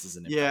don't think this is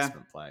an Yeah,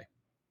 investment play.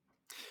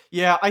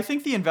 Yeah, I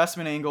think the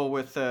investment angle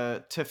with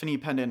the Tiffany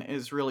pendant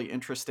is really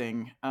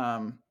interesting.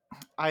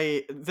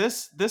 I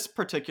this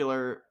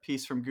particular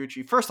piece from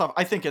Gucci. First off,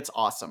 I think it's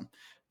awesome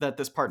that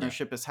this Yeah,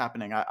 partnership is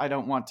happening. I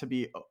don't want to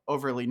be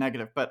overly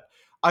negative, but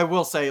I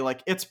will say,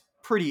 like, it's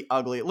pretty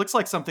ugly. It looks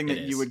like something it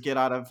that you is. would get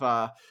out of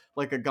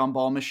like a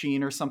gumball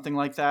machine or something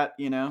like that.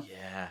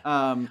 Yeah.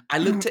 Um, I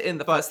looked at it and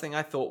the but first thing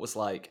I thought was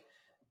like,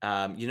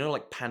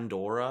 like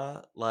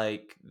Pandora,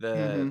 like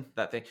mhm,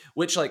 that thing,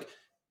 which like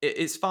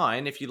it's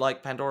fine if you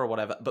like Pandora or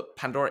whatever, but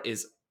Pandora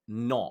is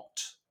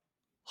not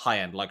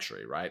high-end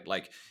luxury, right?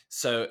 Like,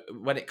 so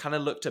when it kind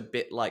of looked a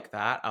bit like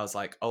that, I was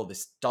like, oh,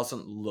 this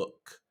doesn't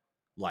look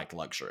like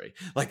luxury.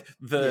 Like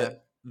yeah,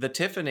 the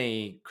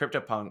Tiffany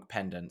CryptoPunk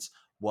pendants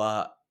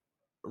were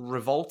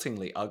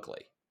revoltingly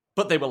ugly.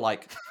 But they were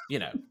like,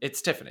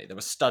 it's Tiffany. They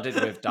were studded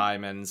with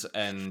diamonds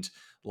and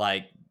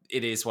like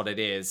it is what it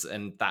is.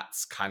 And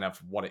that's kind of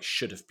what it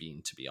should have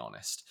been, to be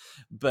honest.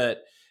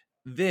 But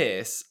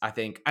this, I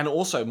think, and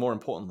also more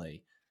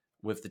importantly,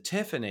 with the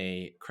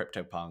Tiffany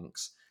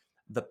CryptoPunks,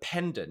 the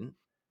pendant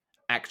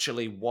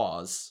actually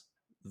was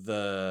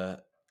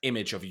the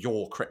image of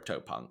your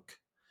CryptoPunk.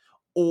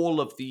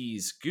 All of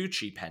these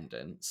Gucci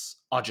pendants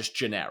are just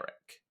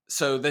generic.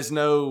 So there's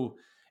no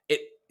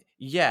it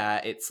yeah,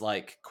 it's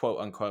like quote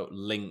unquote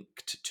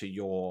linked to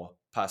your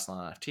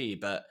personal NFT,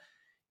 but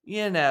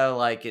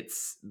like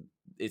it's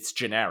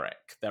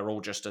generic. They're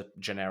all just a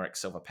generic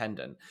silver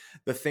pendant.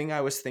 The thing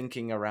I was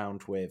thinking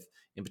around with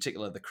in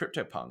particular the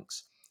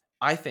CryptoPunks,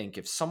 I think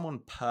if someone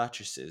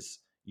purchases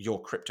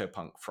your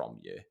CryptoPunk from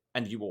you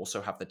and you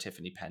also have the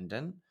Tiffany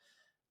pendant,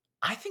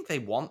 I think they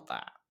want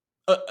that.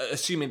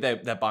 Assuming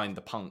they're buying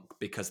the punk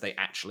because they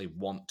actually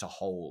want to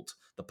hold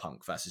the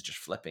punk versus just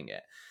flipping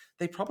it.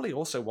 They probably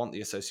also want the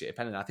associated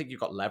pendant. I think you've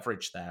got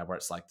leverage there where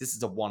it's like this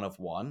is a one of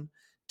one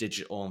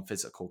digital and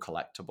physical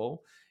collectible.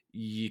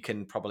 You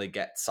can probably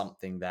get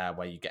something there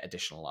where you get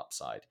additional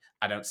upside.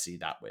 I don't see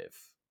that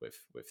with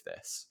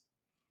this.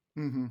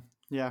 hmm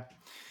yeah.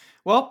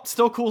 Well,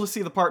 still cool to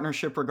see the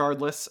partnership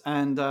regardless,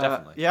 and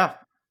Definitely. yeah,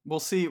 we'll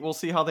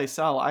see how they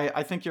sell.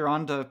 I think you're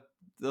on to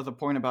the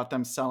point about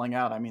them selling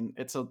out. I mean,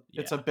 it's a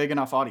Yeah. big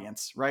enough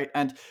audience, right?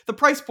 And the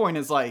price point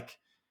is like,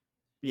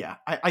 yeah,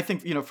 I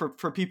think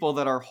for people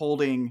that are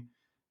holding,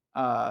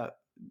 uh,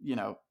 you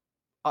know,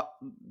 uh,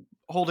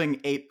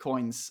 holding ape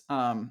coins,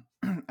 and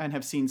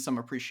have seen some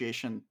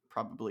appreciation,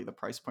 probably the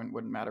price point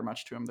wouldn't matter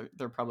much to them.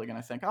 They're probably going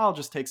to think, oh, I'll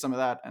just take some of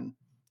that and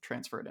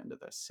transfer it into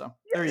this. So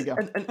there you Yeah, go.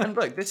 and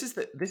look, this is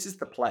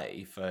the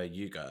play for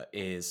Yuga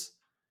is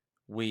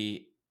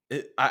we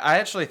I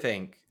actually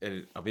think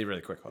I'll be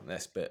really quick on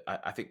this, but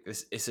I think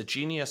this it's a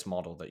genius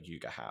model that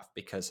Yuga have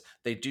because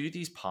they do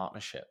these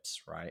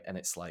partnerships, right? And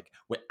it's like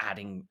we're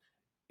adding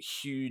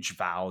huge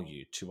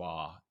value to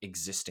our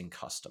existing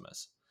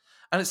customers.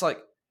 And it's like,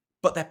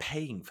 but they're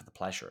paying for the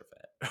pleasure of it.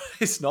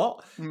 This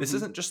hmm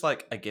isn't just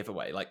like a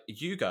giveaway. Like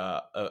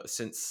Yuga,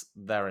 since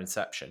their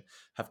inception,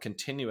 have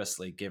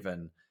continuously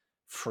given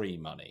free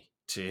money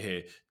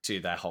to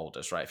their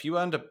holders, right? If you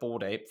earned a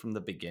bored ape from the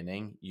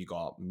beginning, you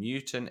got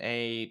mutant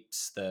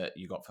apes that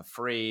you got for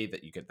free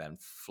that you could then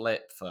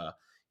flip for,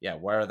 yeah,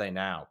 where are they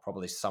now?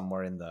 Probably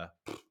somewhere in the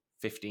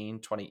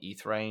 15, 20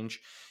 ETH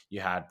range.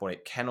 You had Bored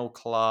Ape Kennel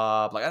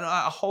Club, like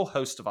a whole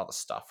host of other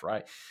stuff,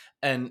 right?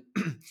 And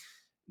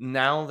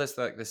now there's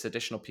like this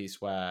additional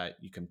piece where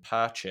you can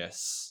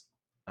purchase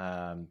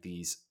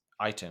these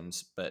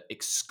items, but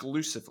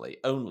exclusively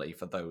only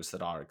for those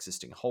that are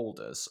existing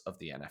holders of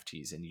the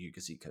NFTs in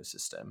Yuga's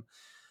ecosystem.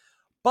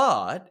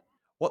 But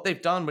what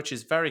they've done, which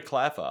is very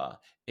clever,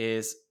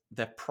 is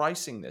they're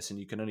pricing this and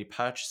you can only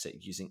purchase it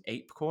using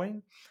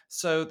ApeCoin.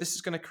 So this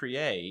is going to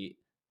create,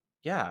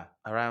 yeah,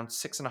 around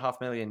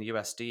 6.5 million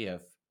USD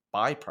of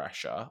buy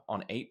pressure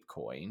on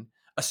ApeCoin,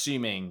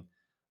 assuming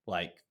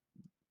like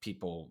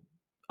people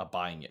are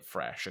buying it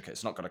fresh. Okay,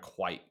 it's not going to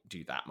quite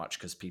do that much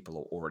because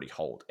people already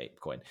hold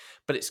ApeCoin,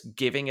 but it's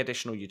giving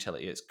additional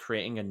utility. It's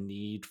creating a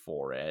need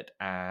for it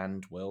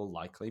and will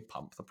likely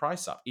pump the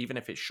price up, even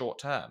if it's short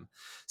term.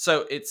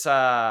 So it's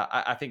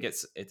I think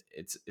it's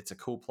a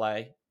cool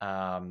play.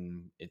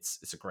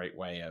 It's a great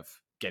way of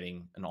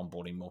getting and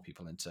onboarding more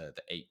people into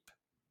the Ape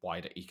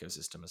wider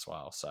ecosystem as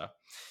well. So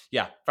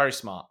yeah, very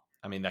smart.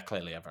 I mean, they're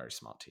clearly a very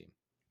smart team.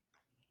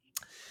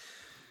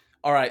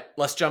 All right,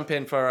 let's jump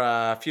in for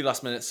a few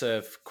last minutes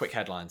of quick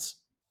headlines.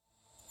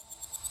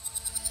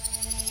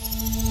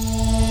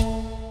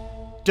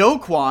 Do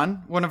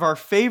Kwon, one of our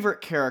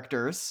favorite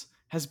characters,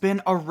 has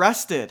been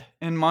arrested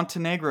in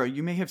Montenegro.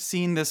 You may have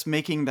seen this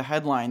making the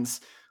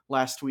headlines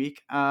last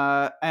week.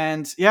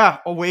 And yeah,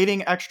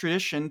 awaiting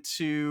extradition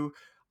to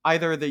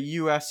either the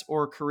US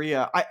or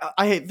Korea.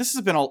 This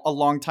has been a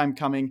long time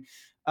coming.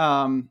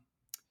 Um,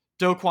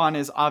 Do Kwon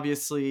is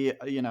obviously,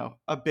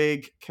 a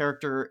big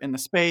character in the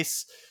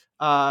space,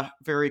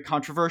 very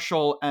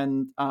controversial,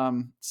 and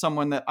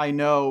someone that I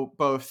know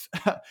both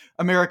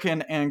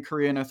American and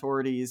Korean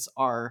authorities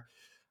are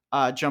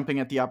jumping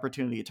at the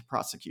opportunity to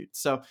prosecute.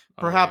 So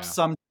Oh perhaps yeah.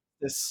 some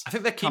this I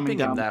think they're coming keeping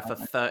him down the there for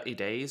pipeline. 30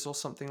 days or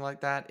something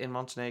like that in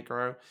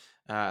Montenegro.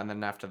 And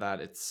then after that,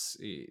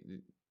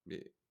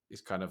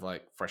 he's kind of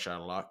like fresh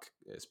out of luck.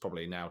 It's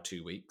probably now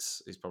 2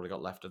 weeks. He's probably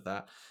got left of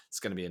that. It's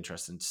going to be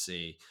interesting to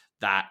see.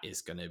 That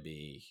is going to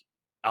be.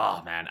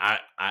 Oh man,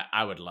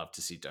 I would love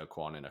to see Do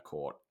Kwon in a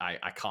court.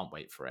 I can't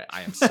wait for it.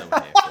 I am so here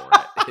for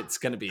it. It's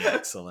going to be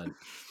excellent.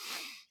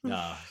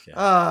 Yeah,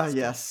 it's good.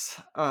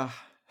 Yes. All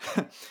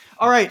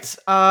right.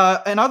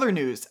 In other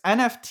news,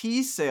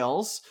 NFT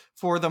sales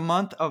for the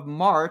month of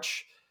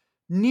March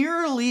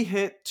nearly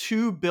hit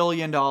 $2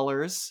 billion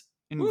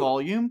in Woo.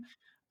 volume,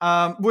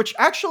 which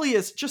actually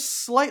is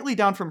just slightly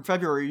down from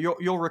February.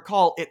 You'll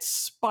recall it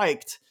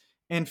spiked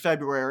in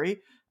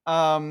February.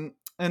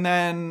 And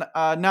then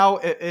now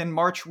in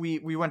March, we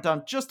went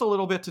down just a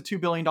little bit to $2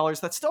 billion.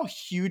 That's still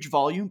huge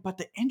volume. But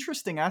the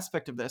interesting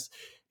aspect of this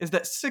is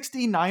that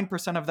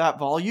 69% of that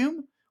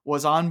volume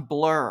was on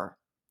Blur.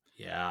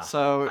 Yeah,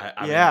 So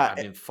I've yeah.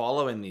 been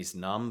following these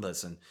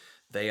numbers, and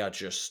they are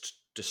just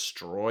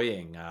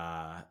destroying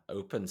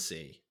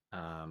OpenSea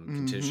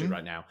continuously Hmm.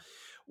 right now,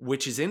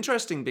 which is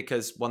interesting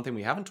because one thing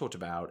we haven't talked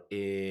about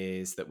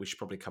is that we should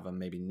probably cover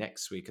maybe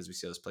next week as we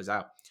see how this plays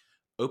out.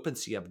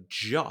 OpenSea have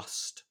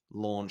just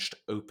launched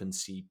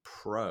OpenSea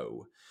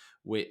Pro,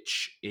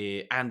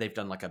 and they've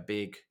done like a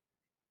big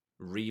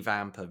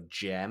revamp of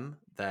Gem,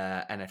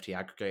 their NFT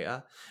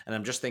aggregator. And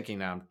I'm just thinking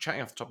now, I'm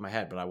chatting off the top of my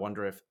head, but I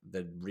wonder if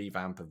the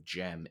revamp of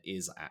Gem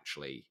is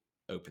actually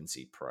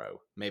OpenSea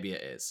Pro. Maybe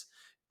it is.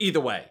 Either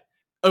way,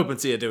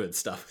 OpenSea are doing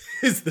stuff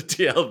is the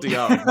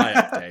TLDR of my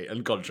update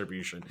and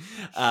contribution.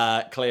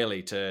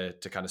 Clearly to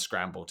kind of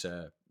scramble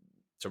to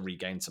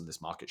regain some of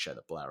this market share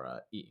that Blair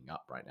are eating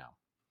up right now.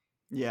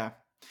 Yeah.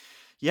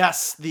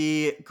 Yes,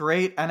 the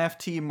great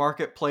NFT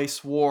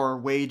marketplace war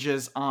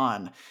wages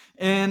on.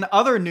 In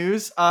other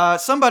news,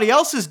 somebody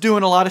else is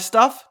doing a lot of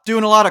stuff,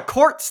 doing a lot of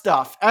court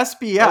stuff. Oh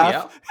SBF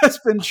yeah. has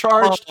been Oh,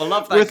 charged I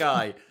love that with.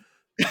 guy.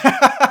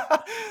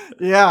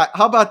 Yeah,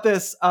 how about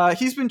this?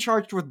 He's been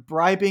charged with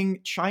bribing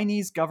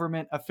Chinese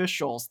government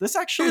officials. This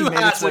actually Who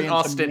made its way hasn't, into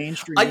Austin?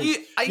 mainstream Are news.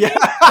 you are Yeah.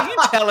 you are you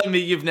telling me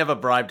you've never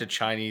bribed a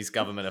Chinese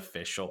government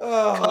official?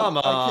 Oh, Come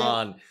I can't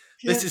on.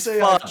 This can't is say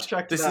I've FUD.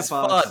 checked This that is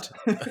box.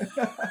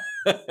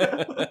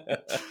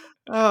 FUD.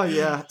 Oh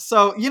yeah.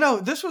 So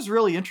this was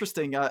really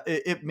interesting.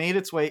 It made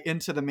its way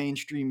into the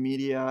mainstream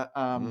media.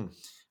 Mm.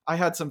 I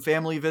had some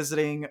family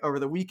visiting over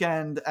the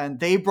weekend, and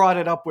they brought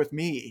it up with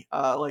me.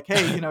 Like,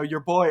 hey, your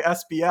boy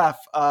SBF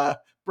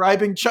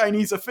bribing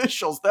Chinese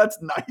officials. That's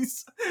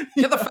nice.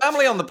 Get the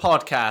family on the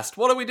podcast.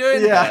 What are we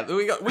doing Yeah. here?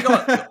 We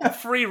got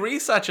free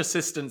research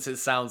assistance, it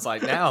sounds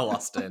like now,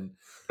 Austin.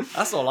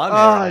 That's all I'm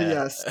hearing Ah, here.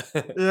 yes.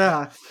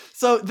 Yeah.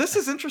 So this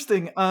is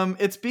interesting.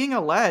 It's being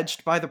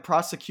alleged by the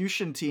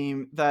prosecution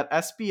team that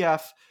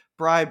SBF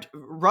bribed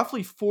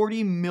roughly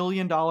 $40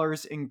 million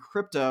in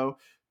crypto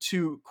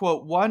to,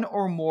 quote, one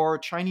or more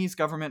Chinese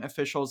government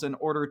officials in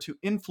order to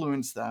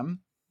influence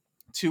them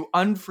to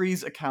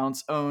unfreeze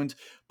accounts owned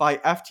by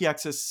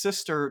FTX's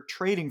sister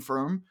trading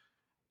firm,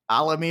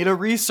 Alameda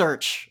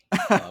Research.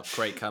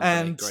 Great company.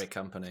 And Great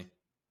company.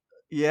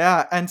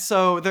 yeah, and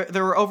so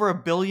there were over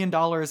 $1 billion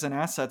in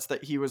assets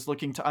that he was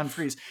looking to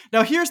unfreeze.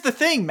 Now, here's the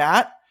thing,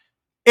 Matt.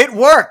 It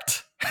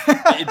worked.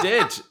 It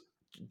did.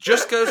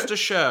 Just goes to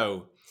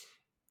show,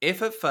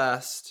 if at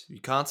first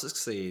you can't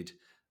succeed,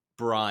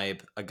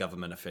 bribe a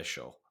government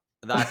official.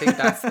 I think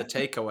that's the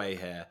takeaway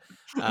here.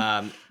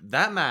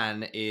 That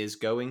man is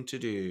going to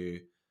do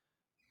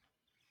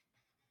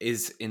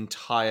his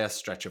entire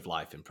stretch of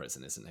life in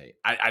prison, isn't he?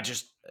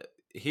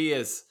 He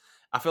is.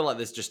 I feel like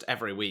this just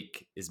every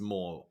week is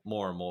more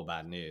and more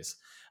bad news.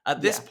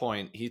 At this Yeah.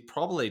 point, he's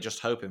probably just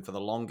hoping for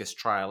the longest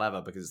trial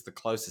ever because it's the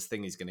closest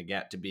thing he's going to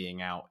get to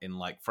being out in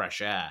like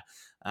fresh air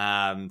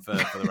for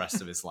the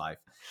rest of his life.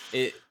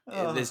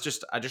 Oh,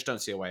 I just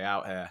don't see a way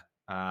out here.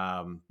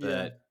 yeah.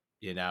 But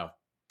you know,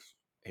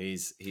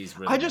 he's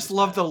really I made just his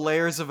love bed. the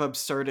layers of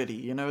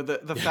absurdity.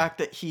 The fact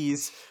that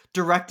he's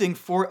directing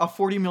for a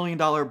 $40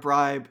 million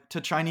bribe to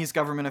Chinese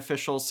government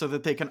officials so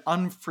that they can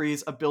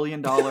unfreeze $1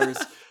 billion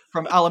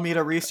from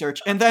Alameda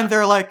Research, and then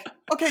they're like,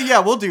 "Okay, yeah,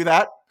 we'll do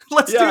that.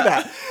 Let's do Yeah.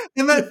 that."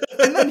 And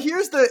then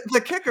here's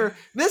the kicker: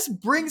 this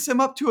brings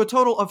him up to a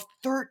total of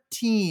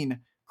 13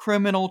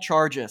 criminal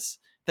charges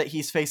that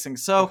he's facing.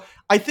 So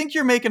I think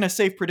you're making a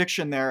safe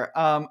prediction there,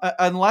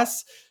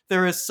 unless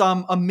there is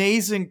some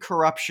amazing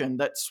corruption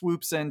that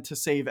swoops in to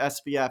save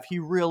SBF. He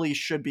really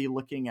should be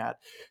looking at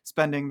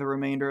spending the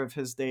remainder of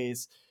his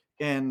days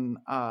in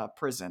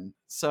prison.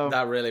 So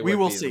That really we would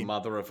will be the see.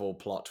 mother of all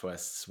plot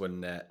twists,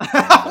 wouldn't it? And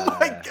Oh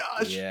my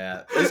gosh.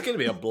 yeah, it's going to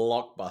be a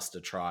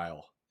blockbuster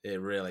trial. It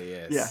really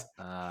Yeah. is.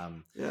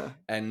 Yeah.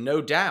 And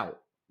no doubt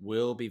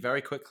we'll be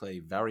very quickly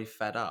very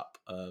fed up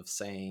of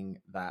saying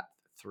that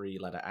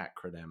three-letter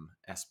acronym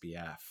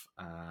SBF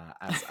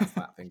as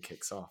that thing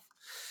kicks off.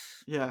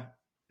 Yeah.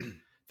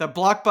 The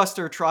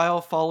blockbuster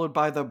trial followed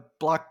by the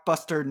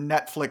blockbuster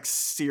Netflix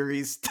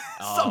series,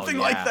 Oh something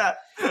like yeah. that.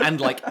 And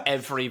like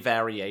every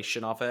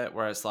variation of it,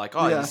 where it's like,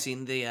 oh, have you Yeah.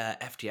 seen the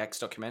FTX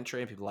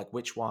documentary? And people are like,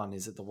 which one?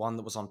 Is it the one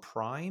that was on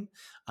Prime,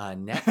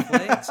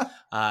 Netflix?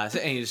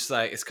 And you just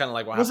like, it's kind of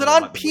like what Was it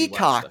happened with on like the WeWork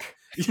stuff. Peacock?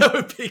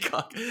 Yeah, with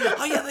Peacock.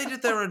 Oh yeah, they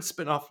did their own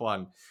spin-off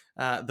one.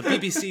 The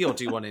BBC will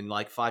do one in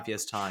like 5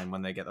 years' time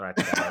when they get their act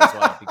together as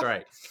well. It'd be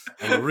great,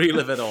 and we'll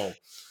relive it all.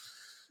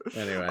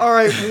 Anyway. All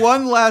right,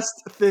 one last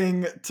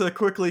thing to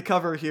quickly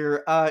cover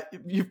here.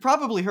 You've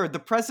probably heard the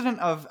president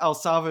of El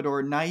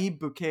Salvador, Nayib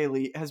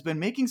Bukele, has been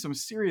making some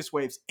serious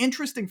waves.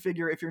 Interesting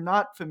figure. If you're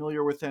not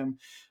familiar with him,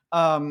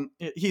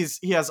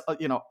 he has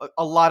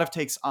a lot of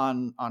takes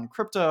on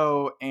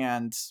crypto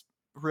and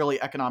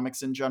really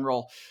economics in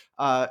general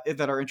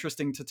that are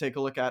interesting to take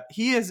a look at.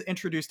 He has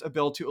introduced a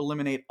bill to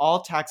eliminate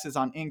all taxes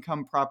on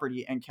income,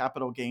 property, and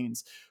capital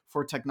gains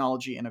for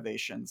technology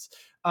innovations.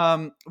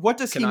 What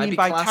does Can he I mean be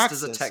by classed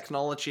as a taxes?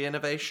 technology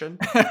innovation?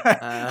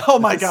 Oh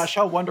my gosh,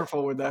 how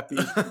wonderful would that be?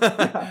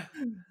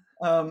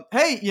 Yeah.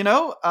 Hey,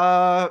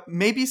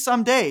 maybe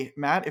someday,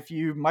 Matt, if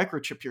you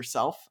microchip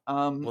yourself,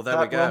 Well, there we that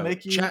will go.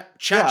 make you, Chat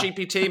yeah.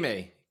 GPT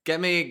me.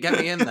 Get me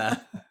in there.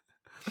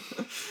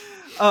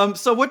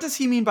 So what does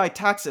he mean by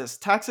taxes?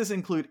 Taxes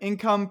include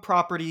income,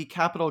 property,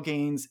 capital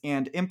gains,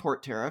 and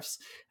import tariffs.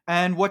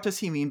 And what does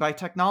he mean by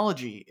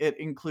technology? It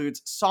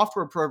includes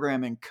software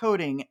programming,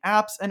 coding,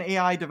 apps, and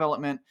AI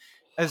development,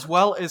 as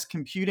well as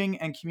computing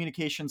and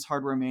communications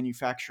hardware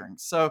manufacturing.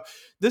 So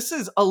this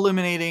is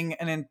eliminating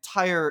an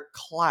entire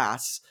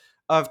class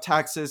of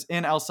taxes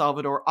in El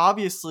Salvador.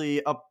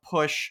 Obviously, a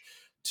push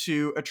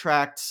to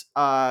attract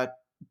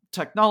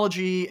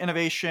technology,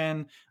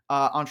 innovation,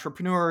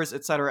 entrepreneurs,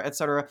 et cetera, et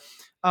cetera.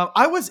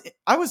 I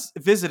was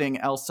visiting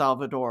El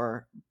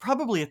Salvador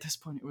probably at this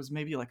point. It was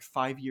maybe like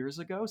 5 years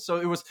ago, so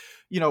it was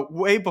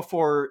way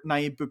before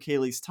Nayib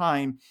Bukele's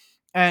time,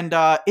 and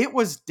it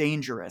was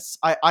dangerous.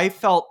 I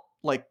felt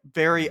like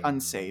very Mm,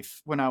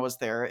 unsafe when I was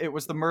there. It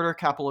was the murder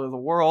capital of the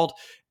world.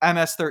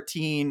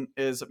 MS-13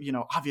 is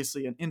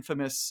obviously an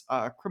infamous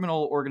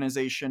criminal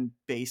organization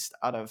based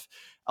out of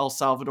El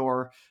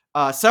Salvador.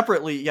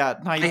 Separately, yeah,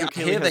 Nayib I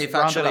Bukele hear has they've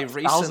rounded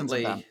actually up thousands of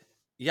them. recently.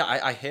 Yeah,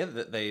 I hear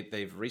that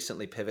they've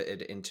recently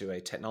pivoted into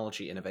a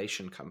technology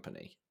innovation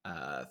company.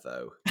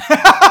 Though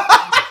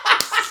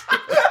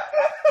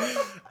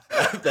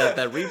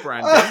they're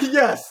rebranding.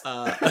 Yes.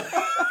 Uh,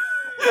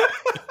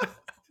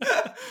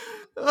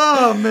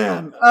 Oh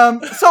man.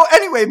 So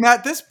anyway,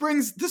 Matt, this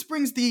brings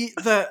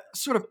the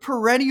sort of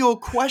perennial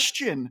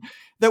question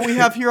that we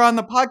have here on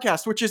the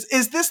podcast, which is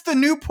this the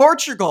new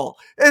Portugal?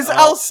 Is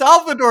El oh,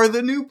 Salvador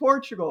the new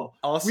Portugal?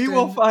 We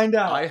will Austin, find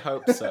out. I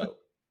hope so.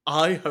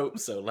 I hope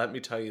so. Let me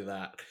tell you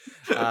that.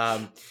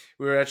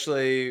 We were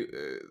actually,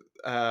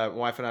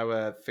 wife and I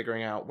were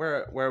figuring out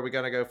where are we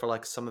going to go for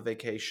like summer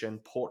vacation.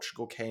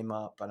 Portugal came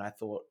up, and I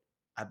thought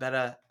I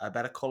better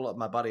call up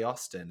my buddy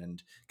Austin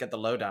and get the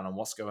lowdown on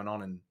what's going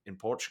on in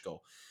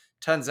Portugal.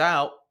 Turns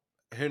out,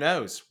 who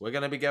knows? We're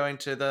going to be going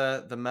to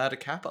the murder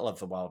capital of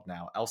the world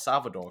now, El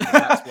Salvador, because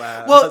that's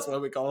where Well, that's where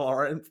we got all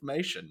our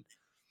information.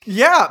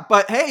 yeah,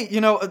 but hey,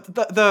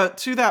 the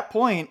to that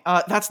point,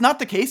 that's not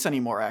the case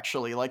anymore.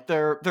 Actually, like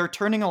they're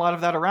turning a lot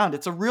of that around.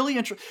 It's a really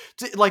interesting.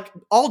 Like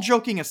all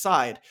joking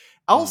aside,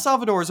 El Mm,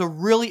 Salvador is a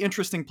really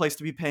interesting place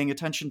to be paying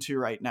attention to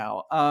right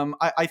now.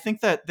 I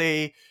think that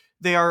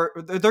they're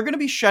going to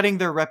be shedding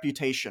their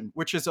reputation,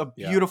 which is a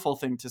yeah. beautiful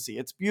thing to see.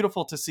 It's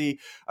beautiful to see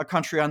a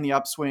country on the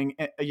upswing,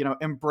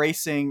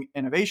 embracing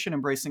innovation,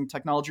 embracing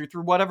technology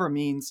through whatever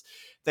means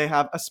they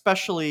have,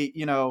 especially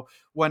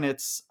when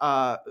it's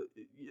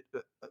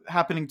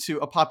happening to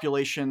a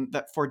population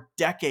that for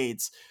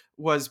decades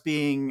was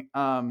being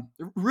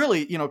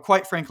really,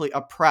 quite frankly,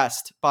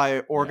 oppressed by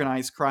Yeah.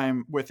 organized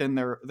crime within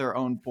their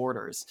own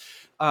borders,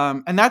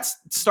 and that's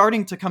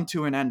starting to come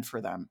to an end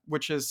for them,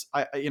 which is,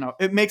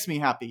 it makes me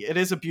happy. It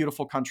is a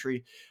beautiful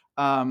country,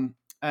 and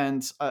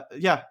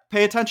yeah,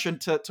 pay attention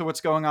to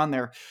what's going on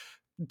there.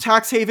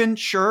 Tax haven,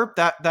 sure,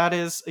 that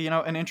is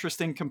an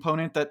interesting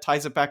component that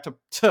ties it back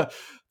to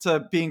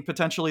being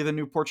potentially the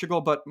new Portugal,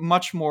 but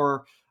much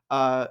more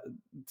uh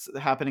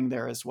happening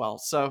there as well.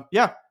 So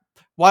yeah,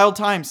 wild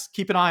times.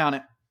 Keep an eye on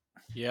it.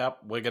 Yep,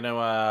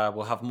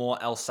 we'll have more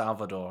El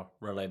Salvador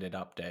related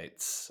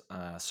updates.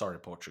 Sorry,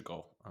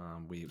 Portugal.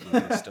 We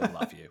still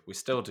love you. We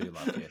still do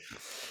love you.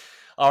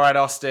 All right,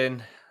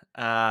 Austin.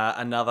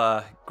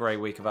 Another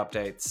great week of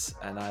updates,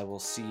 and I will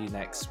see you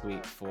next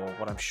week for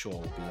what I'm sure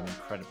will be an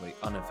incredibly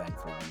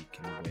uneventful week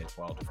in the weird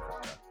world of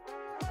crypto.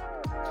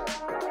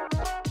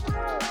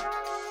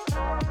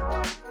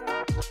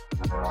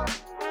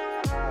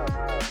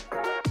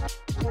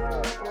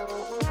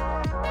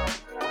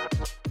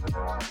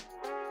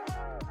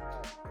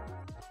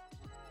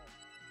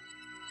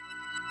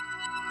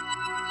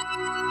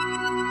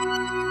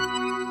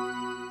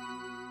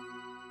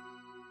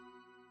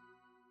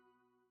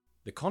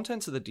 The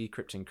contents of the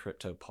Decrypting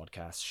Crypto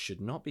podcast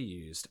should not be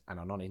used and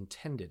are not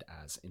intended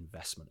as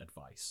investment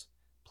advice.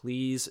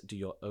 Please do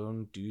your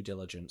own due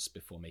diligence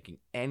before making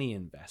any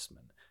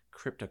investment.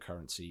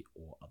 cryptocurrency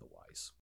or otherwise.